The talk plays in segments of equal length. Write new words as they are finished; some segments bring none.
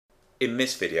In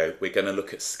this video, we're going to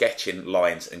look at sketching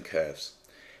lines and curves.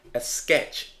 A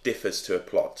sketch differs to a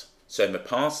plot. So in the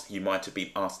past, you might have been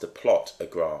asked to plot a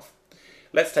graph.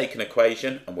 Let's take an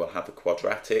equation and we'll have a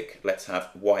quadratic. Let's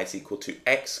have y is equal to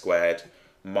x squared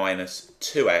minus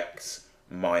 2x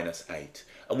minus 8.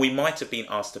 And we might have been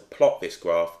asked to plot this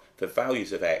graph for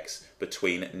values of x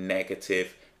between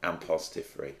negative and positive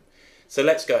 3. So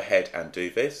let's go ahead and do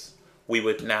this. We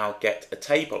would now get a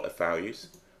table of values.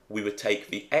 We would take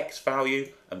the x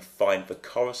value and find the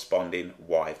corresponding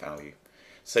y value.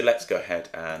 So let's go ahead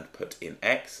and put in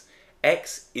x.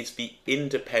 X is the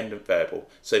independent variable,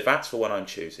 so that's the one I'm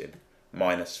choosing.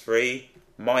 Minus 3,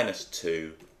 minus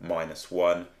 2, minus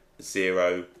 1,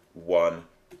 0, 1,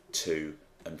 2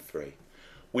 and 3.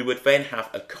 We would then have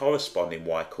a corresponding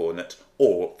y coordinate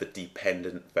or the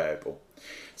dependent variable.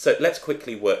 So let's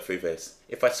quickly work through this.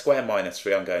 If I square minus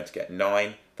 3, I'm going to get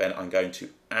 9. Then I'm going to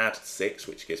add 6,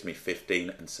 which gives me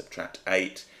 15, and subtract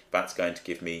 8. That's going to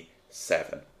give me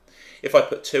 7. If I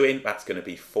put 2 in, that's going to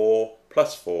be 4,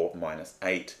 plus 4 minus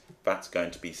 8. That's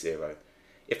going to be 0.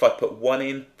 If I put 1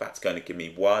 in, that's going to give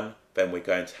me 1. Then we're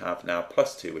going to have now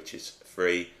plus 2, which is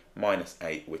 3, minus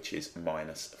 8, which is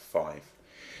minus 5.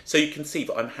 So you can see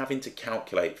that I'm having to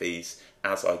calculate these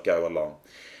as I go along.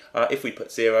 If we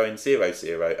put 0 in, 0,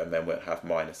 0, and then we'll have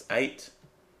minus 8.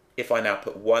 If I now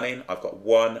put 1 in, I've got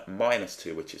 1 minus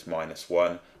 2, which is minus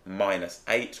 1, minus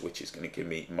 8, which is going to give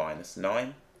me minus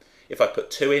 9. If I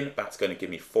put 2 in, that's going to give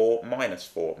me 4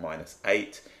 minus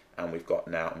 8, and we've got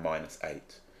now minus 8.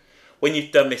 When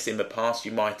you've done this in the past,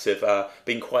 you might have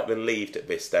been quite relieved at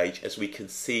this stage, as we can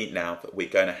see now that we're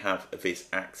going to have this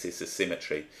axis of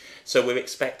symmetry. So we're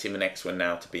expecting the next one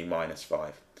now to be minus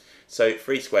 5. So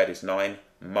 3 squared is 9,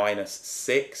 minus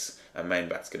 6, and then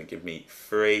that's going to give me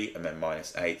 3, and then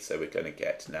minus 8, so we're going to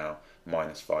get now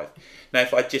minus 5. Now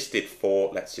if I just did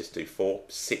 4, let's just do 4,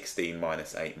 16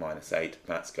 minus 8,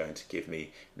 that's going to give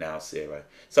me now 0.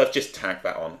 So I've just tagged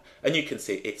that on, and you can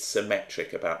see it's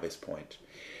symmetric about this point.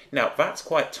 Now that's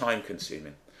quite time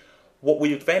consuming. What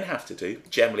we would then have to do,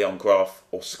 generally on graph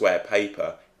or square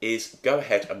paper, is go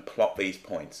ahead and plot these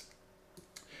points.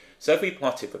 So if we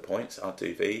plotted the points, I'll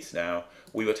do these now,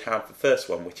 we would have the first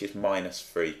one, which is minus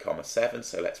 3, 7,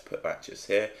 so let's put that just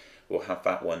here. We'll have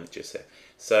that one just here.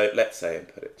 So let's say and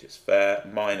put it just there,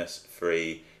 minus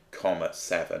 3,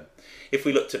 7. If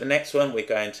we looked at the next one, we're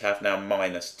going to have now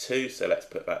minus 2, so let's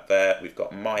put that there. We've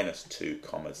got minus 2,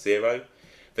 0.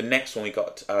 The next one we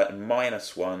got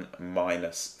minus 1,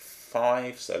 minus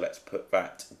 5, so let's put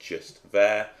that just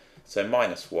there. So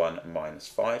minus 1, minus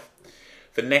 5.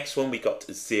 The next one we got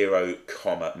 0,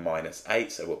 minus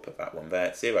 8, so we'll put that one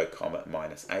there, 0,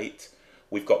 minus 8.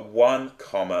 We've got 1,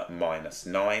 minus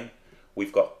 9.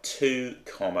 We've got 2,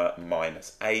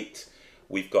 minus 8.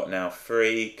 We've got now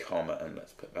 3, and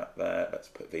let's put that there, let's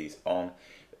put these on.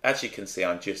 As you can see,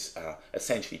 I'm just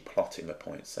essentially plotting the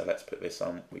points, so let's put this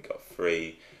on. We've got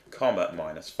 3,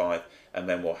 minus 5, and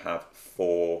then we'll have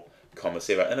 4,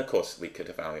 0, and of course we could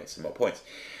evaluate some more points.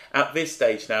 At this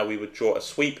stage now we would draw a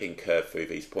sweeping curve through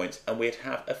these points and we'd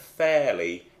have a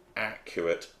fairly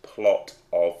accurate plot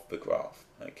of the graph.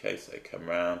 Okay, so come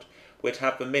round, we'd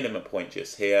have the minimum point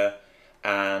just here,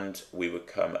 and we would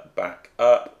come back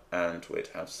up and we'd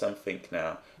have something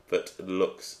now that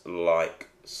looks like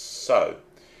so.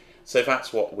 So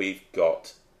that's what we've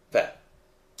got there.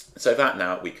 So that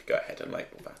now we could go ahead and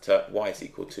label that up. Y is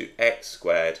equal to x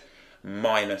squared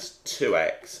minus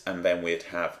 2x, and then we'd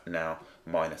have now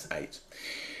minus 8.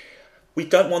 We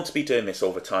don't want to be doing this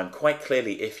all the time. Quite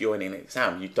clearly, if you're in an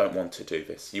exam, you don't want to do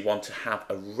this. You want to have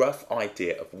a rough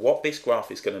idea of what this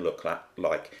graph is going to look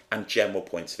like and general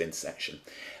points of intersection.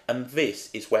 And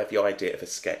this is where the idea of a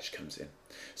sketch comes in.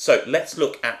 So let's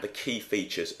look at the key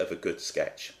features of a good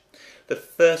sketch. The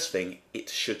first thing it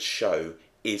should show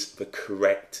is the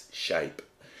correct shape.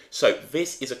 So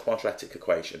this is a quadratic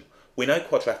equation. We know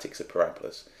quadratics are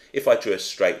parabolas. If I drew a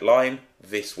straight line,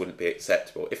 this wouldn't be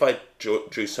acceptable. If I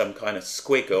drew some kind of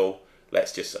squiggle,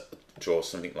 let's just draw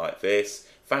something like this,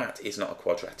 that is not a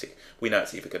quadratic. We know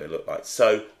it's either going to look like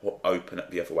so or open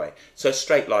up the other way. So a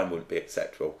straight line wouldn't be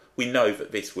acceptable. We know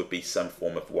that this would be some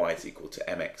form of y is equal to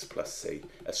mx plus c,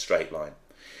 a straight line.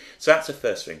 So that's the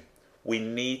first thing. We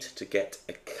need to get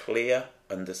a clear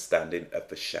understanding of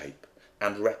the shape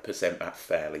and represent that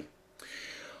fairly.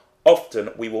 Often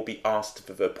we will be asked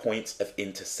for the points of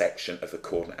intersection of the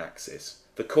coordinate axis.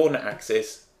 The coordinate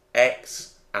axis,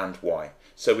 x and y.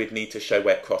 So we'd need to show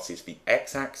where it crosses the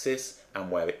x-axis and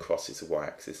where it crosses the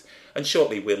y-axis. And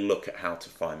shortly we'll look at how to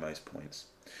find those points.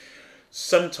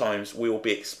 Sometimes we will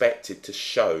be expected to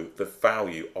show the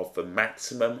value of the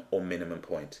maximum or minimum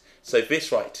point. So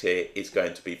this right here is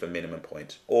going to be the minimum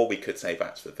point, or we could say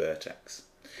that's the vertex.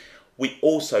 We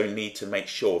also need to make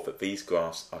sure that these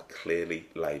graphs are clearly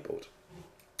labelled.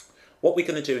 What we're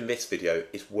going to do in this video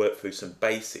is work through some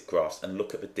basic graphs and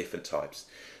look at the different types.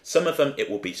 Some of them it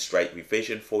will be straight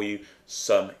revision for you,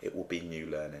 some it will be new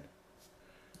learning.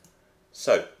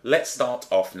 So let's start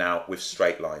off now with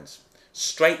straight lines.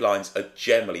 Straight lines are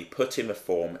generally put in the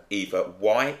form either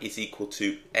y is equal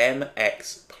to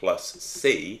mx plus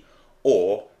c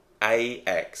or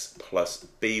ax plus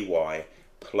by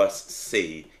plus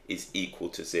c is equal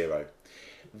to 0.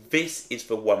 This is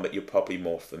the one that you're probably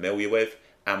more familiar with,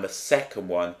 and the second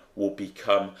one will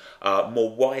become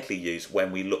more widely used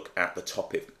when we look at the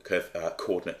topic of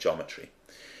coordinate geometry.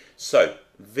 So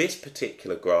this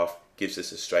particular graph gives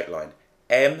us a straight line.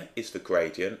 M is the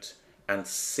gradient and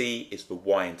c is the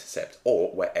y-intercept,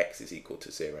 or where x is equal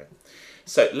to 0.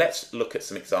 So let's look at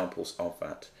some examples of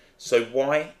that. So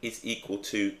y is equal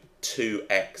to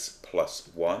 2x plus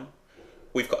 1.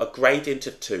 We've got a gradient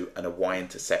of 2 and a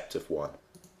y-intercept of 1.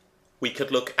 We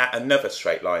could look at another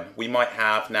straight line. We might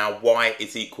have now y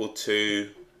is equal to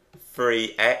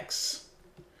 3x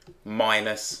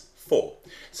minus 4.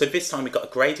 So this time we've got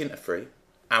a gradient of 3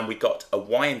 and we got a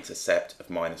y-intercept of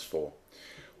minus 4.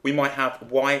 We might have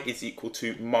y is equal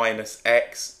to minus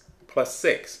x plus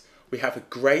 6. We have a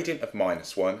gradient of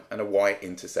minus 1 and a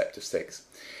y-intercept of 6.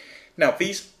 Now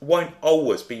these won't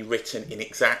always be written in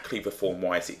exactly the form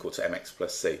y is equal to mx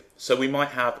plus c. So we might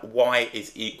have y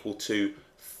is equal to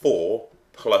 4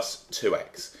 plus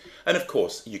 2x. And of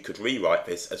course you could rewrite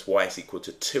this as y is equal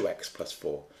to 2x plus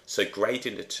 4. So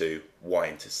gradient of 2,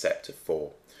 y-intercept of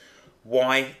 4.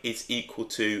 Y is equal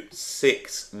to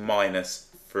 6 minus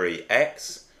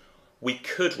 3x. We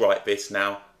could write this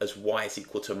now as y is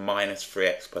equal to minus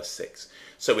 3x plus 6.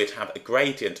 So we'd have a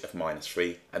gradient of minus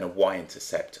 3 and a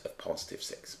y-intercept of positive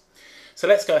 6. So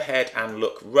let's go ahead and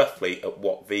look roughly at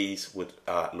what these would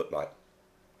look like.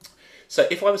 So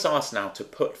if I was asked now to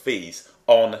put these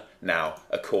on now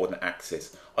a coordinate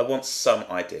axis, I want some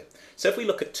idea. So if we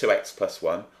look at 2x plus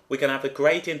 1, we're going to have a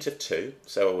gradient of 2,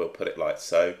 so we'll put it like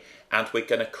so, and we're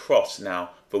going to cross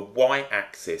now the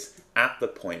y-axis at the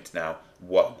point now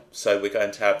 1. So we're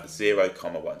going to have 0,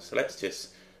 1. So let's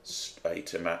just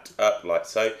straighten that up like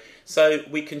so. So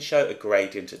we can show a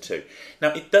gradient of 2. Now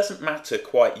it doesn't matter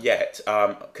quite yet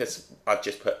because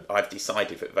I've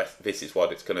decided that this is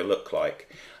what it's going to look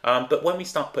like. But when we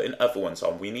start putting other ones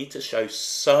on, we need to show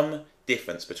some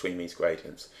difference between these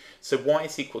gradients. So y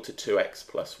is equal to 2x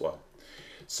plus 1.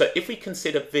 So if we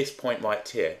consider this point right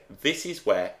here, this is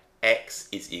where x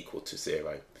is equal to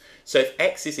 0. So if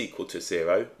x is equal to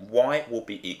 0, y will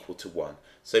be equal to 1.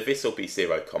 So this will be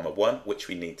 0, 1, which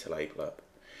we need to label up.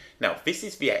 Now this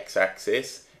is the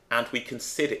x-axis, and we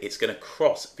consider it's going to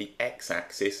cross the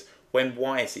x-axis when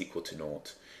y is equal to 0.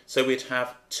 So we'd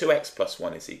have 2x plus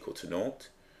 1 is equal to 0.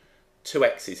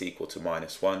 2x is equal to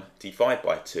minus 1, divide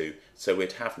by 2. So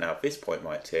we'd have now this point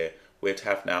right here, we'd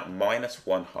have now minus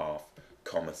 1/2,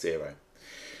 0.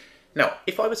 Now,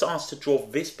 if I was asked to draw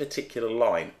this particular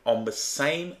line on the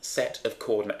same set of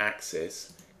coordinate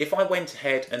axes, if I went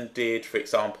ahead and did, for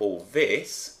example,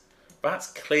 this, that's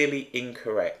clearly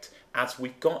incorrect as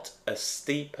we've got a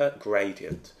steeper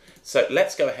gradient. So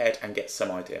let's go ahead and get some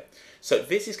idea. So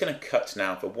this is going to cut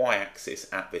now the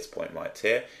y-axis at this point right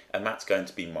here, and that's going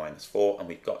to be minus 4, and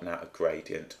we've got now a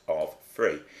gradient of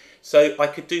 3. So I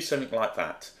could do something like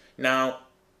that. Now,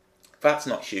 that's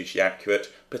not hugely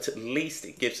accurate, but at least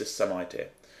it gives us some idea.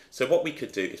 So what we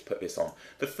could do is put this on.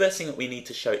 The first thing that we need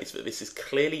to show is that this has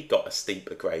clearly got a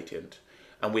steeper gradient,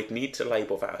 and we'd need to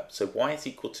label that up. So y is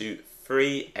equal to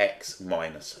 3x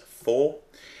minus 4,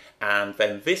 and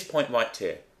then this point right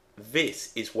here,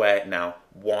 this is where now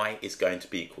y is going to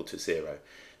be equal to 0.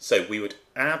 So we would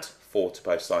add 4 to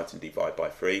both sides and divide by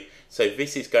 3. So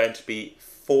this is going to be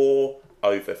 4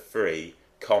 over 3,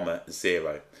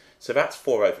 0. So that's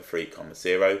 4 over 3,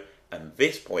 0, and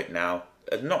this point now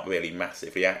is not really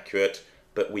massively accurate,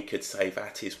 but we could say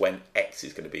that is when x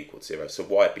is going to be equal to 0, so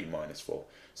y would be minus 4.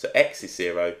 So x is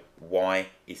 0, y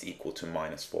is equal to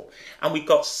minus 4. And we've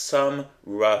got some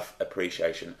rough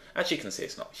appreciation. As you can see,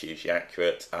 it's not hugely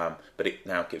accurate, but it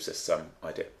now gives us some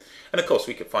idea. And of course,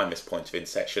 we could find this point of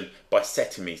intersection by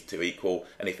setting these to equal,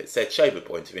 and if it said show the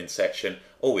point of intersection,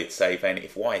 all we'd say then,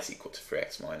 if y is equal to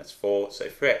 3x minus 4, so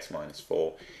 3x minus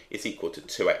 4 is equal to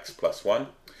 2x plus 1.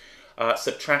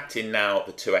 Subtracting now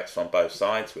the 2x from both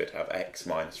sides, we'd have x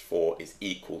minus 4 is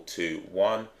equal to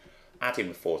 1. Adding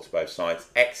the 4 to both sides,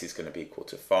 x is going to be equal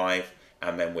to 5,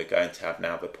 and then we're going to have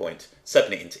now the point,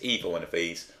 subbing it into either one of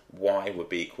these, y would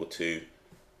be equal to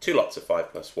 2 lots of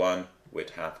 5 plus 1,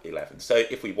 we'd have 11. So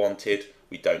if we wanted,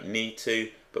 we don't need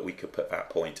to, but we could put that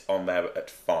point on there at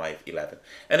 5, 11.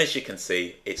 And as you can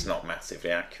see, it's not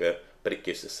massively accurate, but it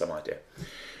gives us some idea.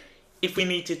 If we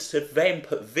needed to then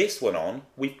put this one on,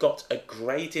 we've got a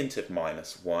gradient of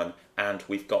 -1 and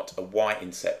we've got a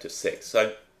y-intercept of 6.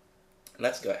 So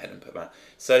let's go ahead and put that.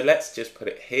 So let's just put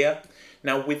it here.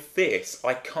 Now with this,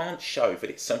 I can't show that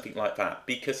it's something like that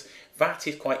because that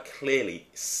is quite clearly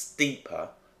steeper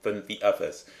than the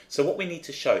others. So what we need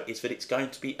to show is that it's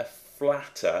going to be a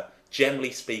flatter,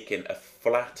 generally speaking, a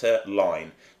flatter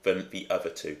line than the other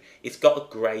two. It's got a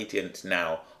gradient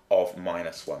now of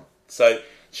 -1. So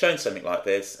showing something like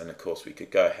this, and of course we could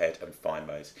go ahead and find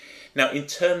those. Now in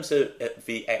terms of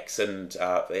the x and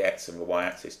the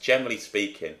y-axis, generally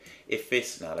speaking, if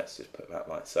this, now let's just put that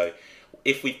like so,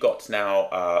 if we've got now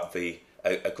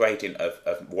a gradient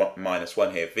of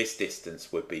 -1 here, this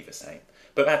distance would be the same.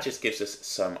 But that just gives us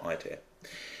some idea.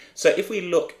 So if we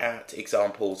look at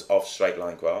examples of straight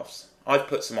line graphs, I've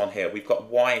put some on here. We've got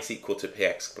y is equal to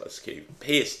px plus q.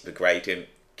 P is the gradient,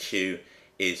 q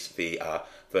is the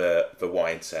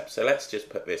y-intercept. So let's just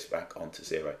put this back onto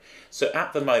 0. So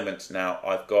at the moment now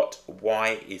I've got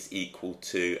y is equal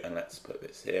to, and let's put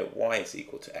this here, y is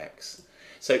equal to x.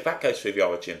 So that goes through the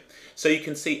origin. So you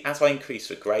can see as I increase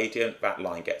the gradient, that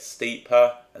line gets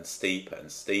steeper and steeper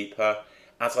and steeper.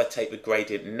 As I take the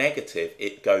gradient negative,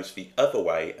 it goes the other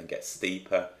way and gets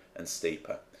steeper and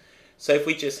steeper. So if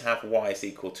we just have y is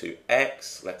equal to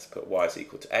x, let's put y is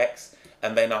equal to x,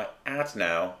 and then I add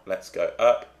now, let's go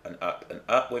up and up and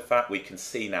up with that, we can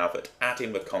see now that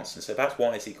adding the constant, so that's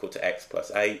y is equal to x plus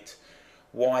 8,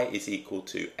 y is equal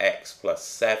to x plus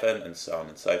 7, and so on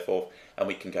and so forth, and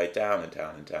we can go down and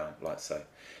down and down like so.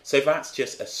 So that's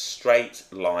just a straight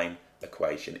line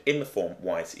equation in the form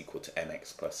y is equal to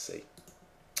mx plus c.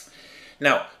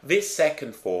 Now, this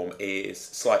second form is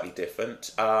slightly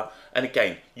different, and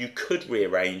again, you could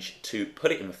rearrange to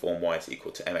put it in the form y is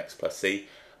equal to mx plus c,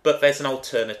 but there's an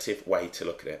alternative way to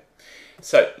look at it.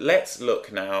 So let's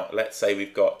look now, let's say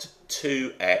we've got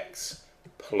 2x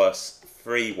plus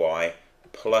 3y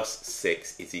plus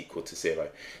 6 is equal to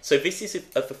 0. So this is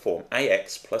of the form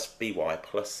ax plus by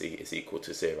plus c is equal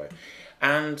to 0.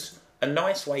 And a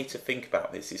nice way to think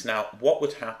about this is now, what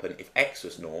would happen if x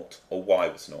was 0 or y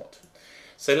was 0?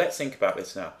 So let's think about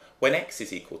this now. When x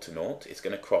is equal to 0, it's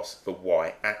going to cross the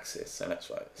y-axis. So let's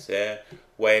write this here.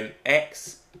 When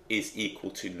x is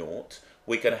equal to 0,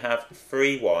 we're going to have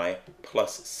 3y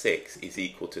plus 6 is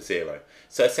equal to 0.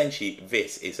 So essentially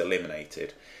this is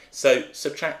eliminated. So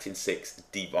subtracting 6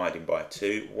 dividing by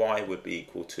 2, y would be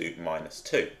equal to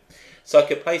 -2. So I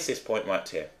could place this point right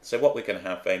here. So what we're going to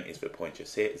have then is the point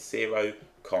just here, 0,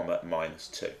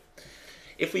 -2.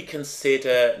 If we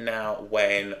consider now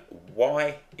when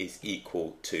y is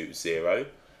equal to 0,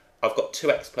 I've got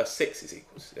 2x plus 6 is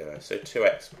equal to 0. So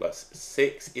 2x plus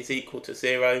 6 is equal to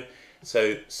 0.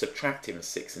 So subtracting the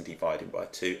 6 and dividing by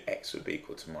 2, x would be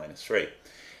equal to -3.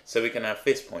 So we're going to have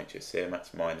this point just here, and that's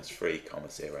 -3,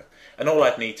 0. And all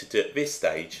I'd need to do at this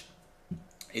stage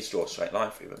is draw a straight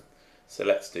line through them. So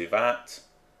let's do that,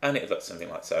 and it looks something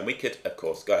like so. And we could, of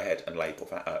course, go ahead and label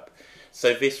that up.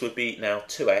 So this would be now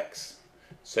 2x.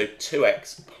 So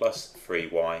 2x plus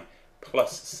 3y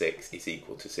plus 6 is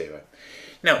equal to 0.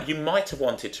 Now, you might have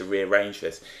wanted to rearrange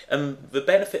this. The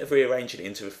benefit of rearranging it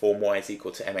into the form y is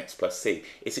equal to mx plus c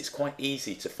is it's quite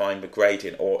easy to find the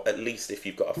gradient, or at least if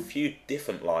you've got a few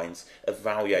different lines,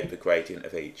 evaluate the gradient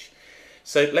of each.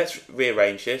 So let's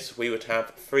rearrange this. We would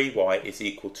have 3y is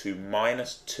equal to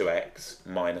 -2x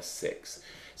minus 6.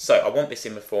 So I want this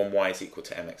in the form y is equal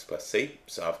to mx plus c.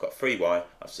 So I've got 3y,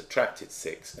 I've subtracted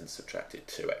 6 and subtracted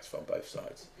 2x from both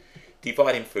sides.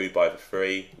 Dividing through by the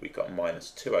 3, we've got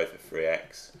 -2 over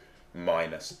 3x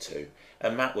minus 2.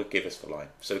 And that would give us the line.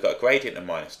 So we've got a gradient of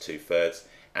 -2/3,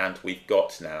 and we've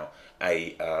got now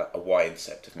a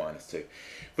y-intercept of -2.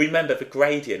 Remember, the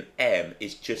gradient m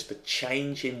is just the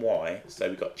change in y. So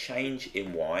we've got change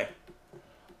in y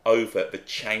over the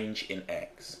change in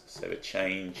x. So the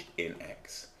change in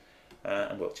x.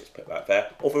 And we'll just put that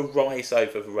there. Or the rise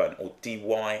over the run, or dy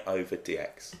over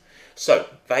dx. So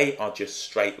they are just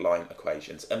straight line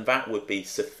equations, and that would be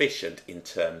sufficient in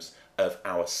terms of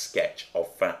our sketch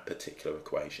of that particular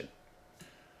equation.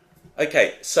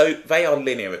 Okay, so they are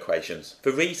linear equations.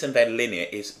 The reason they're linear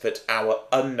is that our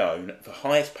unknown, the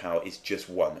highest power, is just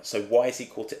 1. So y is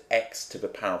equal to x to the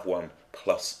power of 1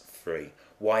 plus 3.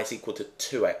 Y is equal to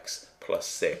 2x plus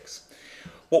 6.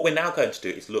 What we're now going to do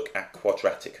is look at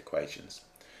quadratic equations.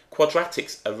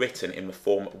 Quadratics are written in the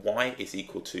form y is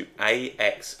equal to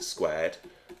ax squared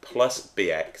plus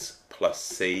bx plus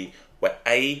c, where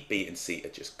a, b and c are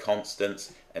just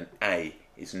constants and a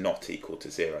is not equal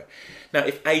to 0. Now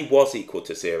if a was equal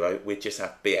to 0, we'd just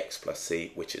have bx plus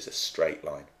c, which is a straight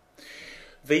line.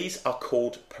 These are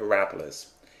called parabolas.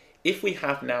 If we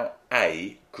have now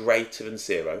a greater than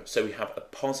 0, so we have a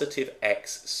positive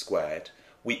x squared,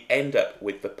 we end up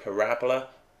with the parabola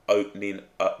opening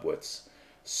upwards.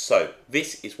 So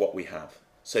this is what we have.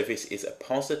 So this is a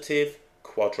positive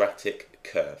quadratic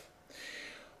curve.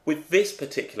 With this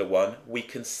particular one, we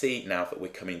can see now that we're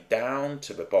coming down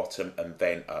to the bottom and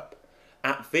then up.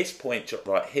 At this point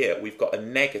right here, we've got a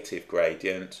negative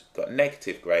gradient,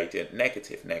 negative,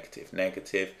 negative,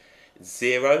 negative,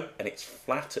 0, and it's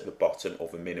flat at the bottom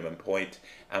of the minimum point,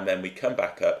 and then we come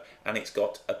back up and it's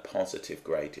got a positive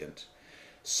gradient.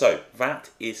 So that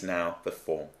is now the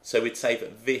form. So we'd say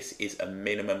that this is a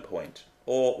minimum point,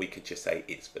 or we could just say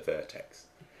it's the vertex.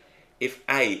 If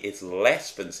a is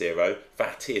less than 0,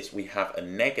 that is, we have a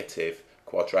negative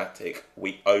quadratic,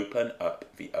 we open up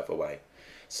the other way.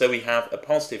 So we have a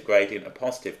positive gradient, a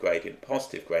positive gradient,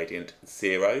 positive gradient,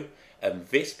 0, and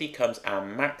this becomes our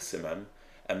maximum,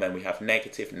 and then we have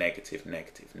negative, negative,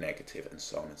 negative, negative, and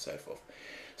so on and so forth.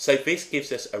 So this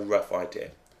gives us a rough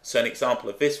idea. So an example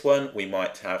of this one, we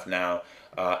might have now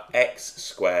x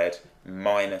squared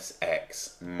minus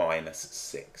x minus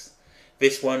 6.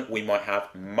 This one, we might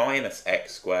have minus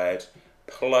x squared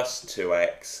plus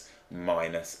 2x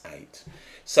minus 8.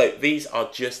 So these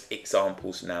are just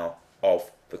examples now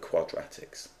of the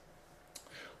quadratics.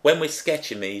 When we're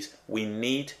sketching these, we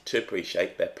need to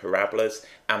appreciate they're parabolas,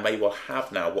 and they will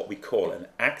have now what we call an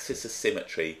axis of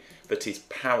symmetry that is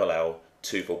parallel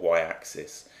to the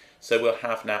y-axis. So we'll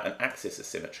have now an axis of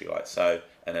symmetry like so,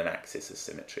 and an axis of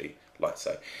symmetry like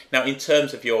so. Now in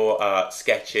terms of your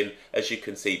sketching, as you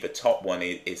can see, the top one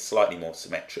is slightly more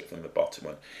symmetric than the bottom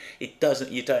one.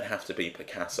 You don't have to be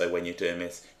Picasso when you're doing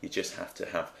this, you just have to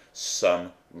have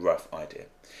some rough idea.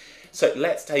 So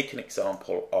let's take an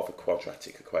example of a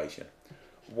quadratic equation.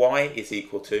 Y is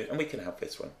equal to, and we can have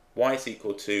this one, y is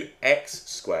equal to x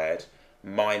squared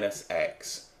minus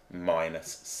x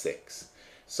minus 6.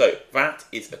 So that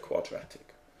is a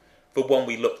quadratic. The one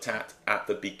we looked at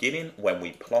the beginning when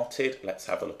we plotted, let's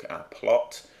have a look at our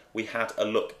plot. We had a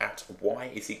look at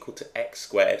y is equal to x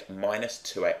squared minus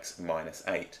 2x minus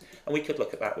 8. And we could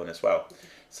look at that one as well.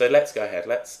 So let's go ahead,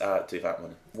 let's do that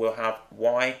one. We'll have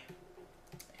y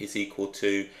is equal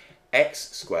to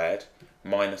x squared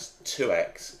minus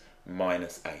 2x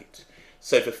minus 8.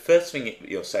 So the first thing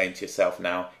you're saying to yourself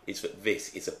now is that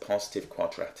this is a positive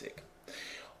quadratic.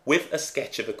 With a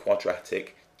sketch of a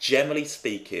quadratic, generally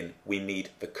speaking, we need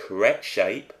the correct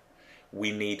shape,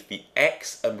 we need the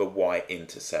x and the y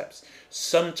intercepts.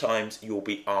 Sometimes you'll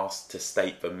be asked to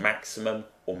state the maximum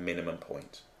or minimum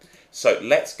point. So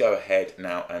let's go ahead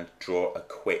now and draw a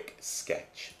quick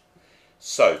sketch.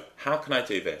 So how can I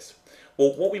do this?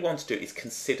 Well, what we want to do is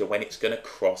consider when it's going to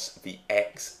cross the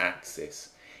x-axis.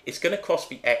 It's going to cross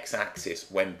the x-axis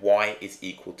when y is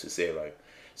equal to 0.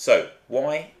 So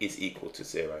y is equal to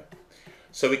 0.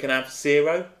 So we can have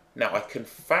 0. Now I can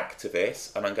factor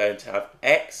this, and I'm going to have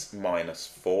x minus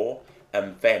 4,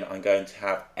 and then I'm going to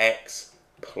have x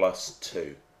plus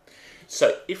 2.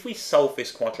 So if we solve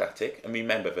this quadratic, and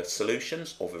remember the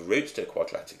solutions or the roots to a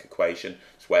quadratic equation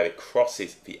is where it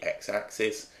crosses the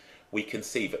x-axis, we can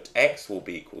see that x will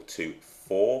be equal to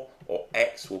 4, or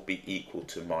x will be equal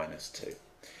to minus 2.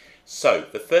 So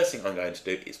the first thing I'm going to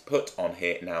do is put on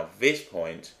here now this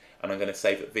point, and I'm going to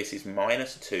say that this is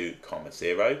minus 2,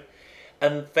 0,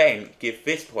 and then give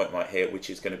this point right here, which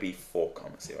is going to be 4,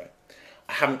 0.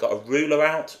 I haven't got a ruler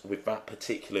out with that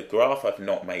particular graph. I've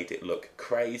not made it look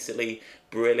crazily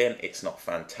brilliant. It's not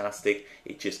fantastic.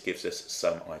 It just gives us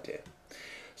some idea.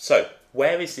 So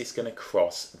where is this going to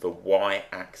cross the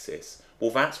y-axis?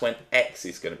 Well, that's when x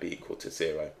is going to be equal to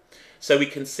 0. So we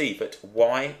can see that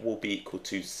y will be equal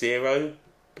to 0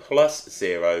 plus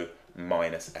 0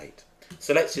 minus 8.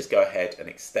 So let's just go ahead and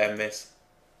extend this.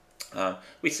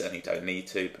 We certainly don't need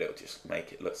to, but it'll just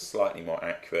make it look slightly more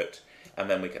accurate. And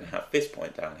then we can have this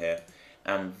point down here,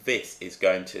 and this is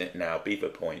going to now be the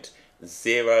point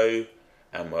 0,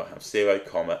 and we'll have 0,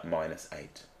 minus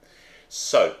 8.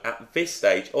 So at this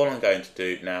stage, all I'm going to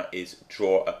do now is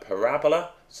draw a parabola.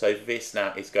 So this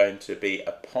now is going to be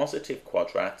a positive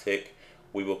quadratic.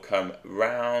 We will come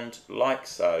round like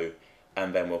so,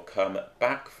 and then we'll come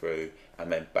back through,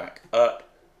 and then back up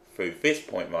through this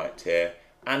point right here,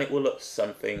 and it will look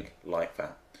something like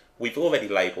that. We've already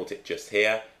labelled it just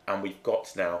here, and we've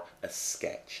got now a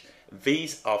sketch.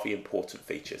 These are the important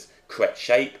features: correct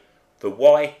shape, the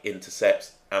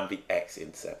y-intercepts and the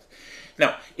x-intercepts.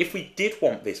 Now, if we did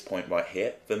want this point right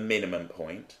here, the minimum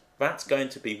point, that's going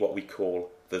to be what we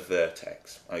call the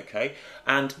vertex, okay?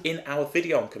 And in our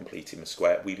video on completing the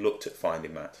square, we looked at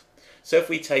finding that. So if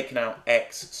we take now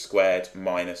x squared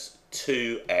minus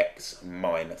 2x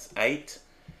minus 8,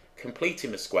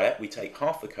 completing the square, we take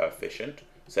half the coefficient,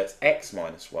 so it's x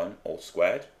minus 1 all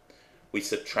squared. We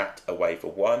subtract away the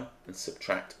 1 and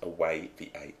subtract away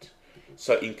the 8.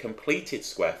 So in completed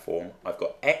square form, I've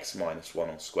got x minus 1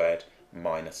 all squared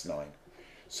minus 9.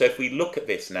 So if we look at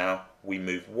this now, we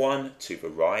move 1 to the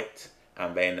right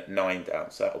and then 9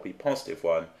 down. So that will be positive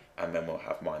 1 and then we'll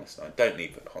have minus 9. Don't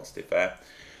need the positive there.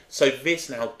 So this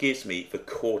now gives me the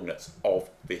coordinates of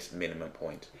this minimum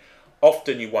point.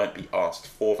 Often you won't be asked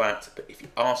for that, but if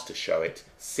you're asked to show it,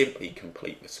 simply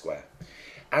complete the square.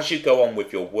 As you go on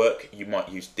with your work, you might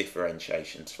use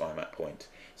differentiation to find that point.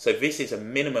 So this is a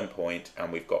minimum point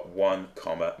and we've got 1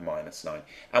 comma minus 9.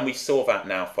 And we saw that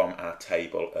now from our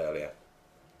table earlier.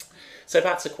 So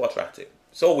that's a quadratic.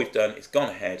 So all we've done is gone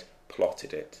ahead,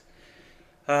 plotted it.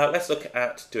 Let's look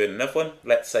at doing another one.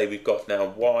 Let's say we've got now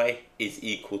y is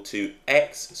equal to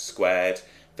x squared,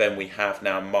 then we have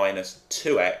now minus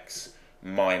 2x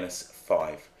minus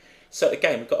 5. So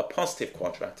again, we've got a positive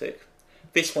quadratic.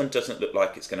 This one doesn't look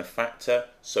like it's going to factor,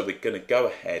 so we're going to go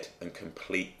ahead and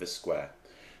complete the square.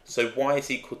 So y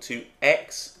is equal to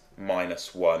x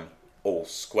minus 1 all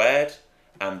squared,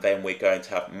 and then we're going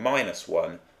to have minus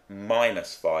 1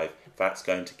 minus 5. That's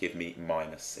going to give me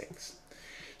minus 6.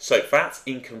 So that's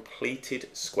in completed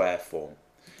square form.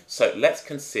 So let's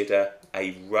consider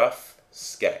a rough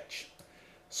sketch.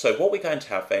 So what we're going to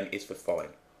have then is the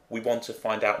following. We want to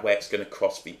find out where it's going to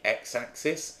cross the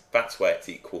x-axis. That's where it's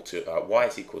equal to y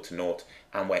is equal to 0,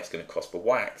 and where it's going to cross the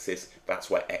y-axis. That's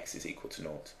where x is equal to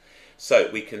 0.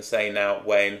 So we can say now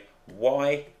when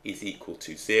y is equal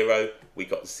to 0, we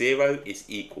got 0 is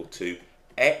equal to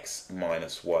x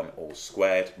minus 1 all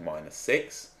squared minus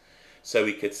 6. So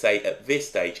we could say at this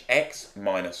stage x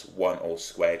minus 1 all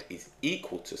squared is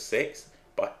equal to 6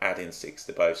 by adding 6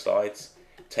 to both sides.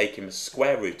 Taking the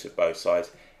square root of both sides,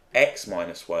 x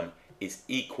minus 1 is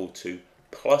equal to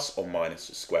plus or minus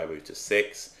the square root of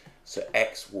 6. So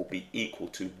x will be equal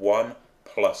to 1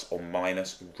 plus or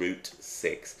minus root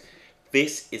 6.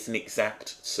 This is an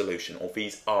exact solution, or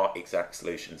these are exact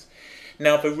solutions.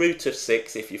 Now the root of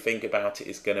 6, if you think about it,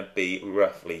 is going to be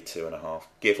roughly 2.5,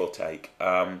 give or take.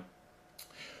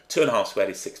 2.5 squared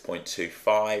is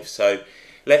 6.25, so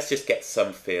let's just get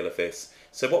some feel of this.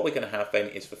 So what we're going to have then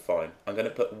is the following. I'm going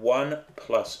to put 1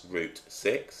 plus root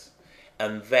 6,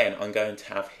 and then I'm going to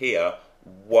have here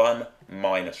 1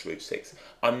 minus root 6.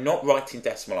 I'm not writing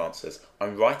decimal answers,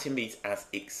 I'm writing these as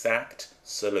exact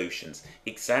solutions.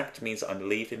 Exact means I'm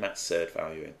leaving that third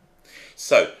value in.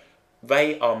 So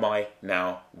they are my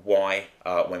now y,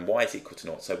 when y is equal to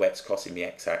 0, so where it's crossing the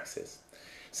x-axis.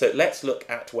 So let's look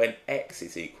at when x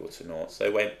is equal to 0.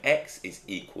 So when x is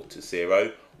equal to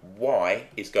 0, y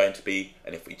is going to be,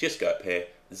 and if we just go up here,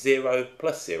 0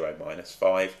 plus 0 minus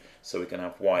 5. So we're going to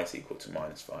have y is equal to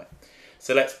minus 5.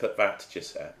 So let's put that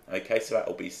just there. Okay, so that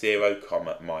will be 0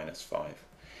 comma minus 5.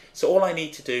 So all I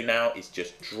need to do now is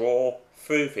just draw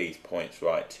through these points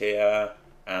right here,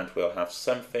 and we'll have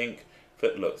something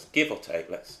that looks, give or take,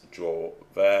 let's draw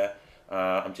there.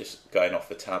 I'm just going off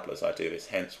the table as I do this,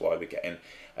 hence why we're getting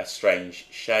a strange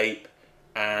shape,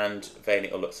 and then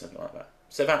it'll look something like that.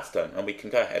 So that's done, and we can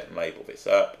go ahead and label this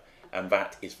up, and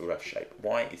that is the rough shape.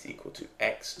 Y is equal to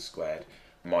x squared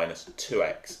minus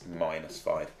 2x minus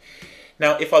 5.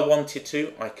 Now, if I wanted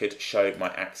to, I could show my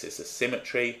axis of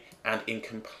symmetry, and in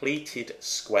completed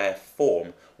square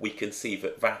form, we can see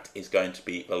that that is going to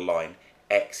be the line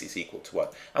x is equal to 1.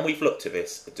 And we've looked at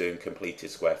this doing completed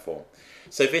square form.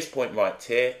 So this point right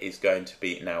here is going to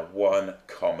be now 1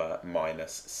 comma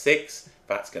minus 6.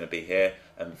 That's going to be here,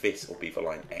 and this will be the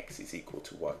line x is equal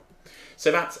to 1.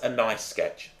 So that's a nice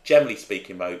sketch. Generally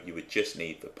speaking though, you would just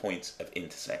need the points of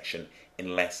intersection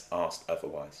unless asked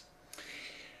otherwise.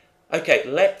 Okay,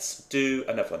 let's do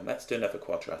another one. Let's do another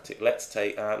quadratic. Let's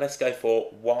go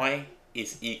for y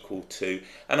is equal to,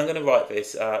 and I'm going to write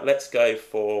this, let's go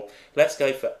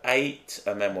for 8,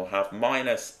 and then we'll have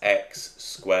minus x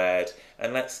squared,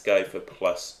 and let's go for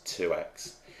plus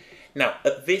 2x. Now,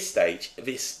 at this stage,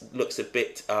 this looks a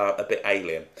bit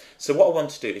alien. So what I want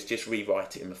to do is just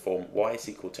rewrite it in the form y is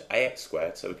equal to ax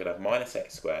squared, so we're going to have minus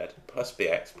x squared plus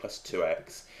bx plus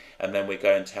 2x, and then we're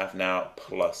going to have now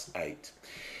plus 8.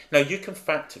 Now you can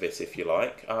factor this if you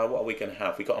like. What are we going to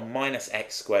have? We've got a minus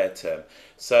x squared term.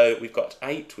 So we've got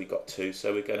 8, we've got 2,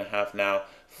 so we're going to have now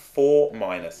 4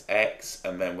 minus x,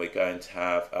 and then we're going to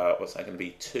have, what's that going to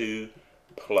be, 2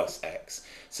 plus x.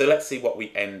 So let's see what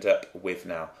we end up with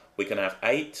now. We're going to have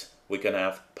 8, we're going to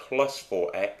have plus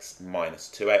 4x minus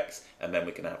 2x, and then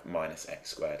we're going to have minus x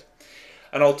squared.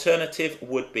 An alternative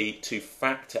would be to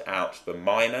factor out the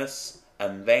minus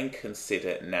and then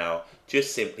consider now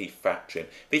just simply factoring.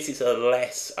 This is a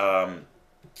less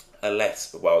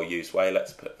well used way.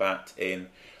 Let's put that in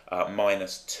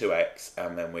minus 2x,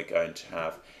 and then we're going to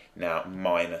have now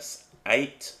minus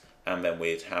 8, and then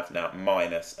we'd have now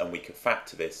minus, and we could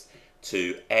factor this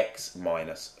to x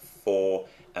minus 4,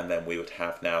 and then we would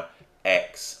have now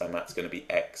x, and that's going to be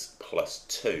x plus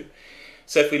 2.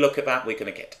 So if we look at that, we're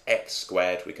going to get x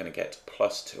squared, we're going to get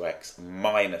plus 2x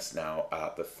minus now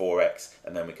the 4x,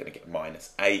 and then we're going to get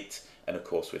minus 8, and of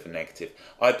course with a negative.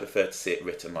 I prefer to see it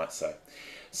written like so.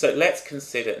 So let's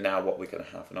consider now what we're going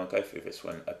to have, and I'll go through this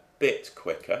one a bit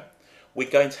quicker. We're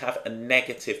going to have a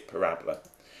negative parabola.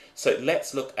 So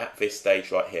let's look at this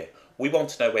stage right here. We want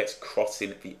to know where it's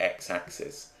crossing the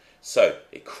x-axis. So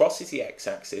it crosses the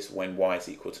x-axis when y is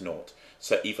equal to 0.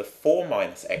 So either 4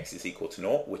 minus x is equal to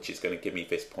 0, which is going to give me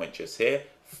this point just here,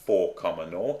 4 comma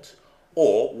 0,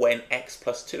 or when x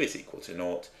plus 2 is equal to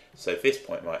 0, so this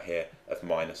point right here of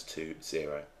minus 2,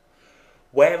 0.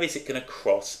 Where is it going to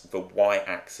cross the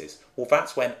y-axis? Well,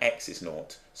 that's when x is 0.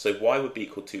 So y would be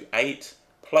equal to 8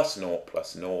 plus 0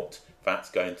 plus 0. That's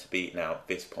going to be now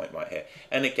this point right here.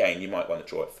 And again, you might want to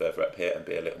draw it further up here and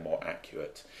be a little more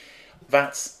accurate.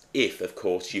 That's if, of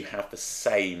course, you have the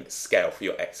same scale for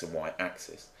your x and y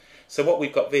axis. So what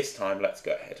we've got this time, let's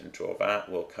go ahead and draw that.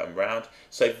 We'll come round.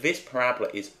 So this parabola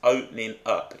is opening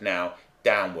up now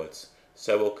downwards.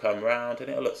 So we'll come round and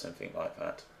it'll look something like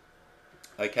that.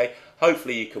 Okay,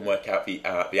 hopefully you can work out the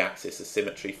axis of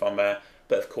symmetry from there.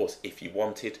 But of course, if you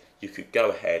wanted, you could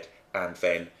go ahead and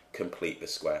then complete the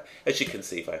square. As you can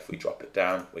see, though, if we drop it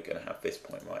down, we're going to have this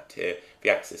point right here. The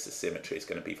axis of symmetry is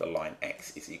going to be the line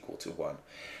x is equal to 1.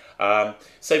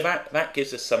 So that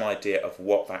gives us some idea of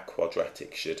what that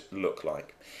quadratic should look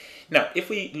like. Now, if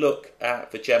we look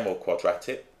at the general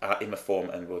quadratic in the form,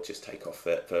 and we'll just take off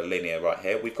the linear right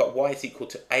here, we've got y is equal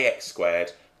to ax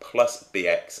squared plus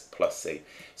bx plus c.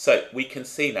 So we can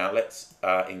see now, let's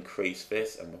increase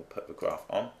this and we'll put the graph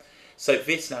on. So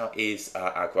this now is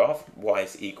our graph, y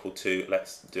is equal to,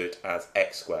 let's do it as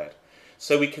x squared.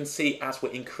 So we can see as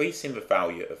we're increasing the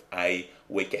value of a,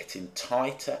 we're getting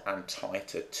tighter and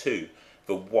tighter to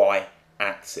the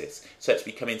y-axis. So it's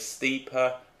becoming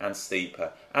steeper and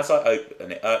steeper. As I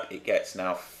open it up, it gets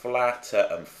now flatter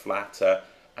and flatter,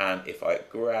 and if I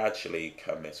gradually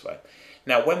come this way.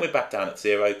 Now when we're back down at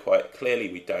 0, quite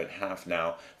clearly we don't have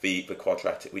now the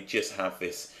quadratic, we just have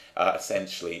this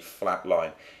essentially flat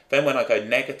line. Then when I go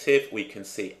negative, we can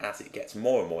see as it gets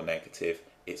more and more negative,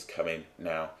 it's coming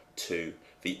now to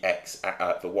the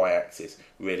y-axis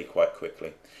really quite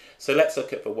quickly. So let's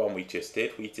look at the one we just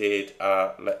did. We did,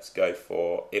 let's go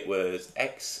for, it was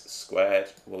x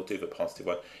squared, we'll do the positive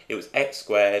one. It was x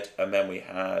squared, and then we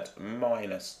had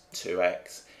minus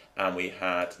 2x, and we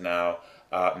had now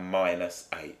minus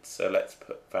 8. So let's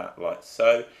put that like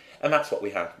so. And that's what we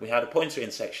had. We had a pointer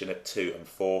intersection at 2 and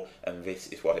 4, and this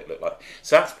is what it looked like.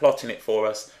 So that's plotting it for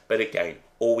us, but again,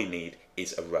 all we need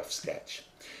is a rough sketch.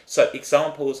 So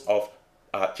examples of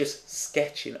just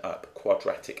sketching up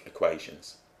quadratic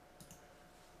equations.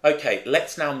 Okay,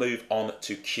 let's now move on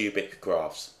to cubic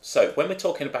graphs. So when we're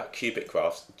talking about cubic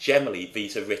graphs, generally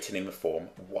these are written in the form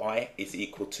y is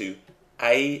equal to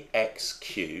ax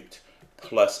cubed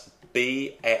plus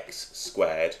bx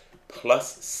squared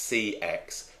plus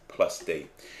cx plus d.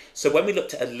 So when we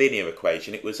looked at a linear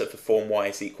equation, it was of the form y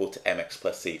is equal to mx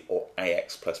plus c, or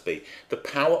ax plus b. The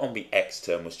power on the x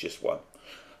term was just 1.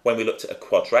 When we looked at a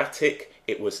quadratic,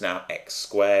 it was now x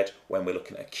squared. When we're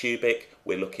looking at a cubic,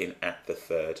 we're looking at the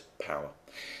third power.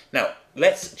 Now,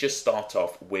 let's just start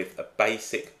off with a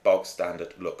basic bog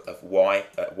standard look of y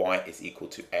is equal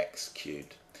to x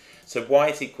cubed. So y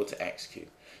is equal to x cubed.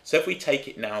 So if we take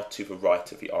it now to the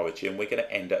right of the origin, we're going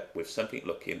to end up with something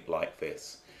looking like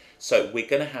this. So we're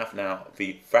going to have now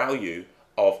the value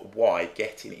of y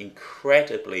getting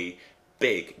incredibly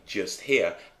big just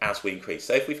here as we increase.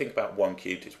 So if we think about 1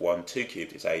 cubed is 1, 2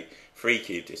 cubed is 8, 3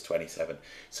 cubed is 27.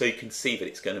 So you can see that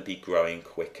it's going to be growing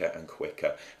quicker and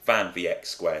quicker than the x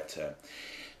squared term.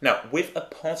 Now with a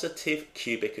positive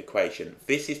cubic equation,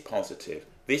 this is positive.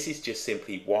 This is just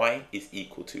simply y is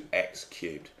equal to x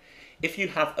cubed. If you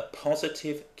have a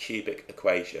positive cubic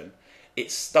equation, it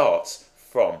starts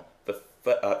from the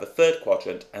the third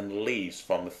quadrant and leaves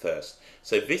from the first.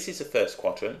 So this is the first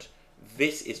quadrant,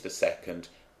 this is the second,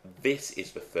 this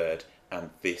is the third, and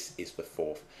this is the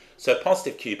fourth. So a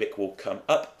positive cubic will come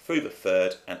up through the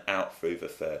third and out through the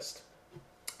first.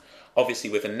 Obviously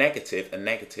with a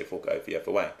negative will go the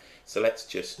other way. So let's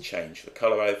just change the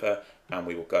colour over and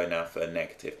we will go now for a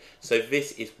negative. So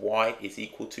this is y is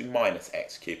equal to minus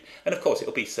x cubed. And of course it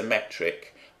will be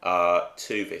symmetric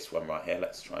to this one right here.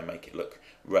 Let's try and make it look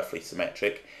roughly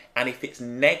symmetric. And if it's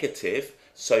negative,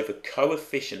 so the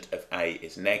coefficient of a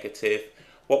is negative,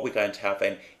 what we're going to have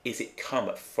then is it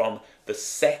come from the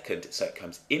second, so it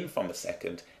comes in from the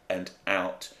second and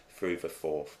out through the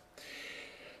fourth.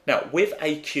 Now, with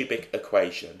a cubic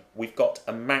equation, we've got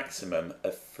a maximum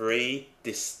of 3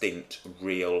 distinct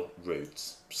real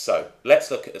roots. So, let's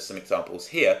look at some examples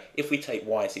here. If we take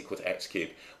y is equal to x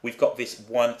cubed, we've got this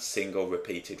one single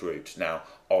repeated root now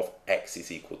of x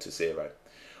is equal to 0.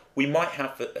 We might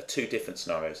have 2 different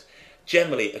scenarios.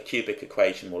 Generally, a cubic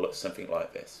equation will look something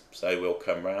like this. So, we'll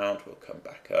come round, we'll come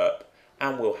back up,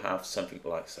 and we'll have something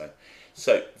like so.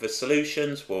 So the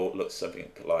solutions will look something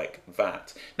like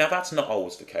that. Now that's not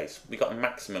always the case. We've got a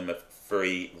maximum of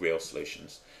 3 real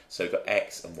solutions. So we've got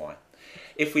x and y.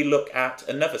 If we look at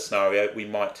another scenario, we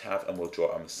might have, and we'll draw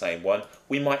it on the same one,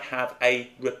 we might have a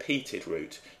repeated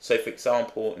root. So for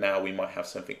example, now we might have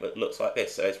something that looks like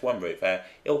this. So there's one root there,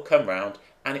 it'll come round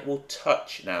and it will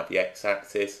touch now the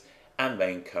x-axis and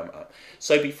then come up.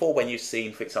 So before, when you've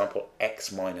seen, for example,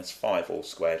 x minus 5 all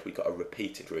squared, we got a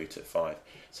repeated root of 5.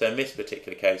 So in this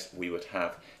particular case, we would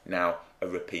have now a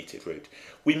repeated root.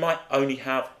 We might only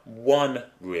have one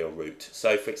real root.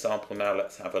 So for example, now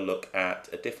let's have a look at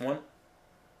a different one.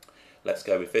 Let's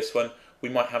go with this one. We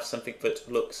might have something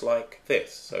that looks like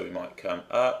this. So we might come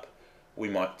up, we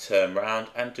might turn round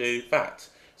and do that.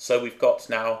 So we've got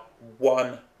now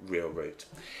one real root.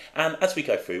 And as we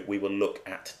go through, we will look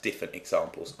at different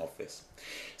examples of this.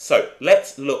 So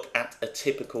let's look at a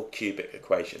typical cubic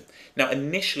equation. Now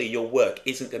initially your work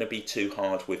isn't going to be too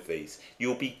hard with these.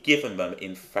 You'll be given them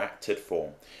in factored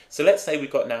form. So let's say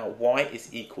we've got now y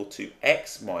is equal to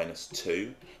x minus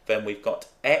 2, then we've got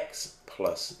x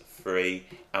plus 3,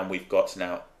 and we've got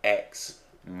now x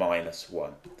minus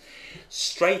 1.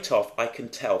 Straight off I can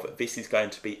tell that this is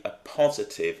going to be a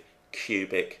positive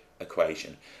cubic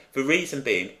equation. The reason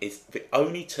being is the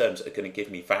only terms that are going to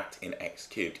give me that in x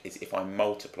cubed is if I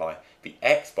multiply the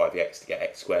x by the x to get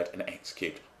x squared and x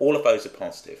cubed. All of those are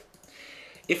positive.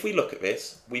 If we look at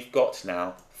this, we've got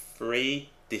now 3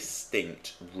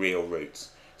 distinct real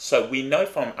roots. So we know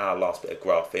from our last bit of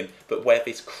graphing that where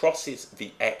this crosses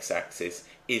the x-axis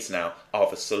are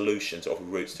the solutions or the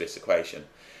roots to this equation.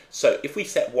 So if we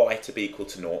set y to be equal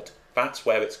to 0, that's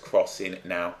where it's crossing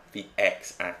now the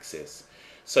x-axis.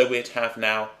 So we'd have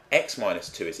now x minus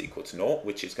 2 is equal to 0,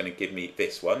 which is going to give me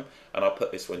this one, and I'll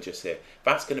put this one just here.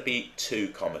 That's going to be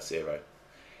 2, 0.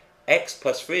 X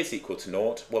plus 3 is equal to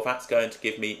 0, well that's going to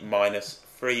give me minus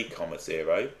 3,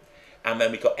 0. And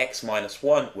then we've got x minus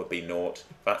 1 would be 0,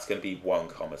 that's going to be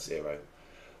 1, 0.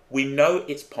 We know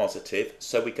it's positive,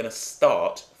 so we're going to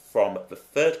start from the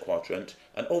third quadrant,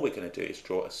 and all we're going to do is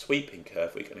draw a sweeping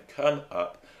curve. We're going to come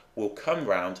up, we'll come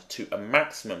round to a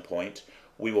maximum point,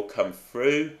 we will come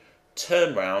through,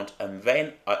 turn round, and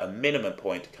then at a minimum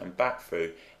point come back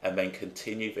through, and then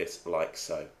continue this like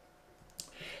so.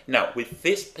 Now with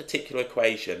this particular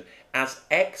equation, as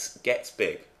x gets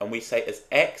big, and we say as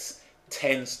x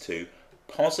tends to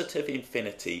positive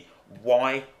infinity,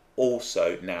 y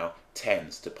also now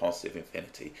tends to positive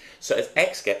infinity. So as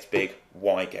x gets big,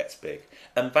 y gets big.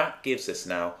 And that gives us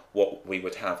now what we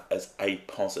would have as a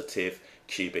positive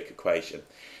cubic equation.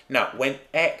 Now when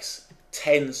x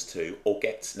tends to or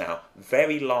gets now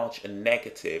very large and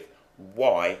negative,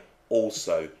 y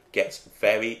also gets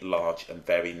very large and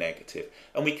very negative.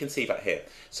 And we can see that here.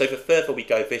 So the further we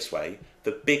go this way,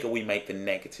 the bigger we make the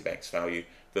negative x value,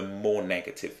 the more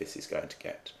negative this is going to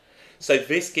get. So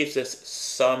this gives us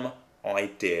some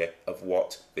idea of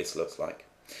what this looks like.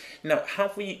 Now,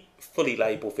 have we fully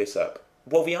labelled this up?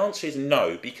 Well, the answer is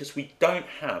no, because we don't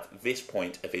have this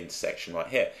point of intersection right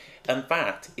here. And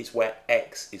that is where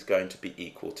x is going to be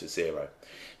equal to 0.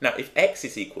 Now, if x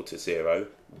is equal to 0,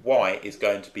 y is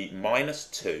going to be minus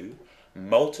 2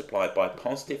 multiplied by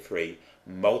positive 3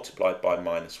 multiplied by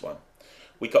minus 1.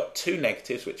 We got 2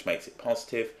 negatives, which makes it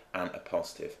positive, and a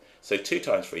positive. So 2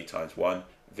 times 3 times 1,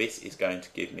 this is going to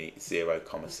give me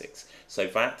 0,6. So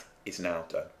that is now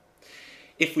done.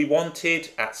 If we wanted,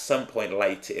 at some point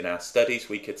later in our studies,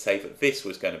 we could say that this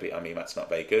was going to be, I mean, that's not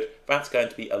very good, that's going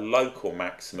to be a local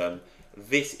maximum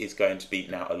this is going to be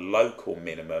now a local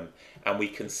minimum, and we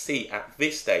can see at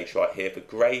this stage right here the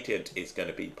gradient is going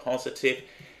to be positive.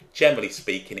 Generally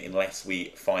speaking, unless we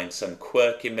find some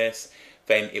quirk in this,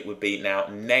 then it would be now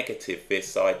negative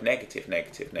this side, negative,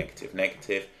 negative, negative,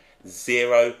 negative,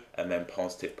 0, and then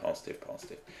positive, positive,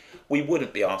 positive. We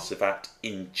wouldn't be asked of that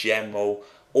in general.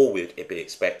 All we'd be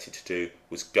expected to do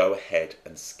was go ahead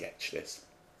and sketch this.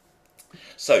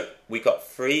 So we got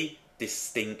 3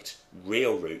 distinct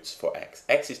real roots for x.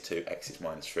 X is 2, x is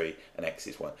minus 3, and x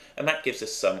is 1. And that gives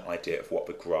us some idea of what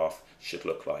the graph should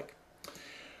look like.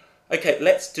 Okay,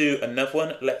 let's do another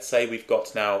one. Let's say we've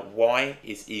got now y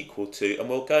is equal to, and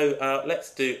we'll go,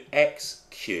 let's do x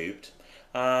cubed.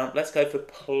 Let's go for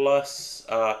plus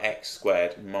x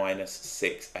squared minus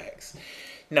 6x.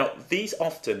 Now, these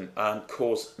often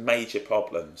cause major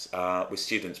problems with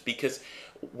students because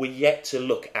we're yet to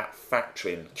look at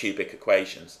factoring cubic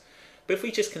equations. But if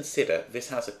we just consider this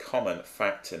has a common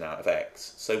factor now of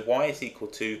x, so y is equal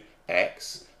to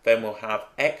x, then we'll have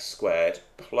x squared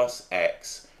plus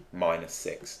x minus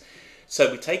 6.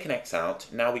 So we take an x out,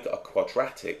 now we've got a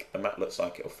quadratic, and that looks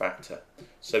like it'll factor.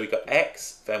 So we've got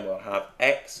x, then we'll have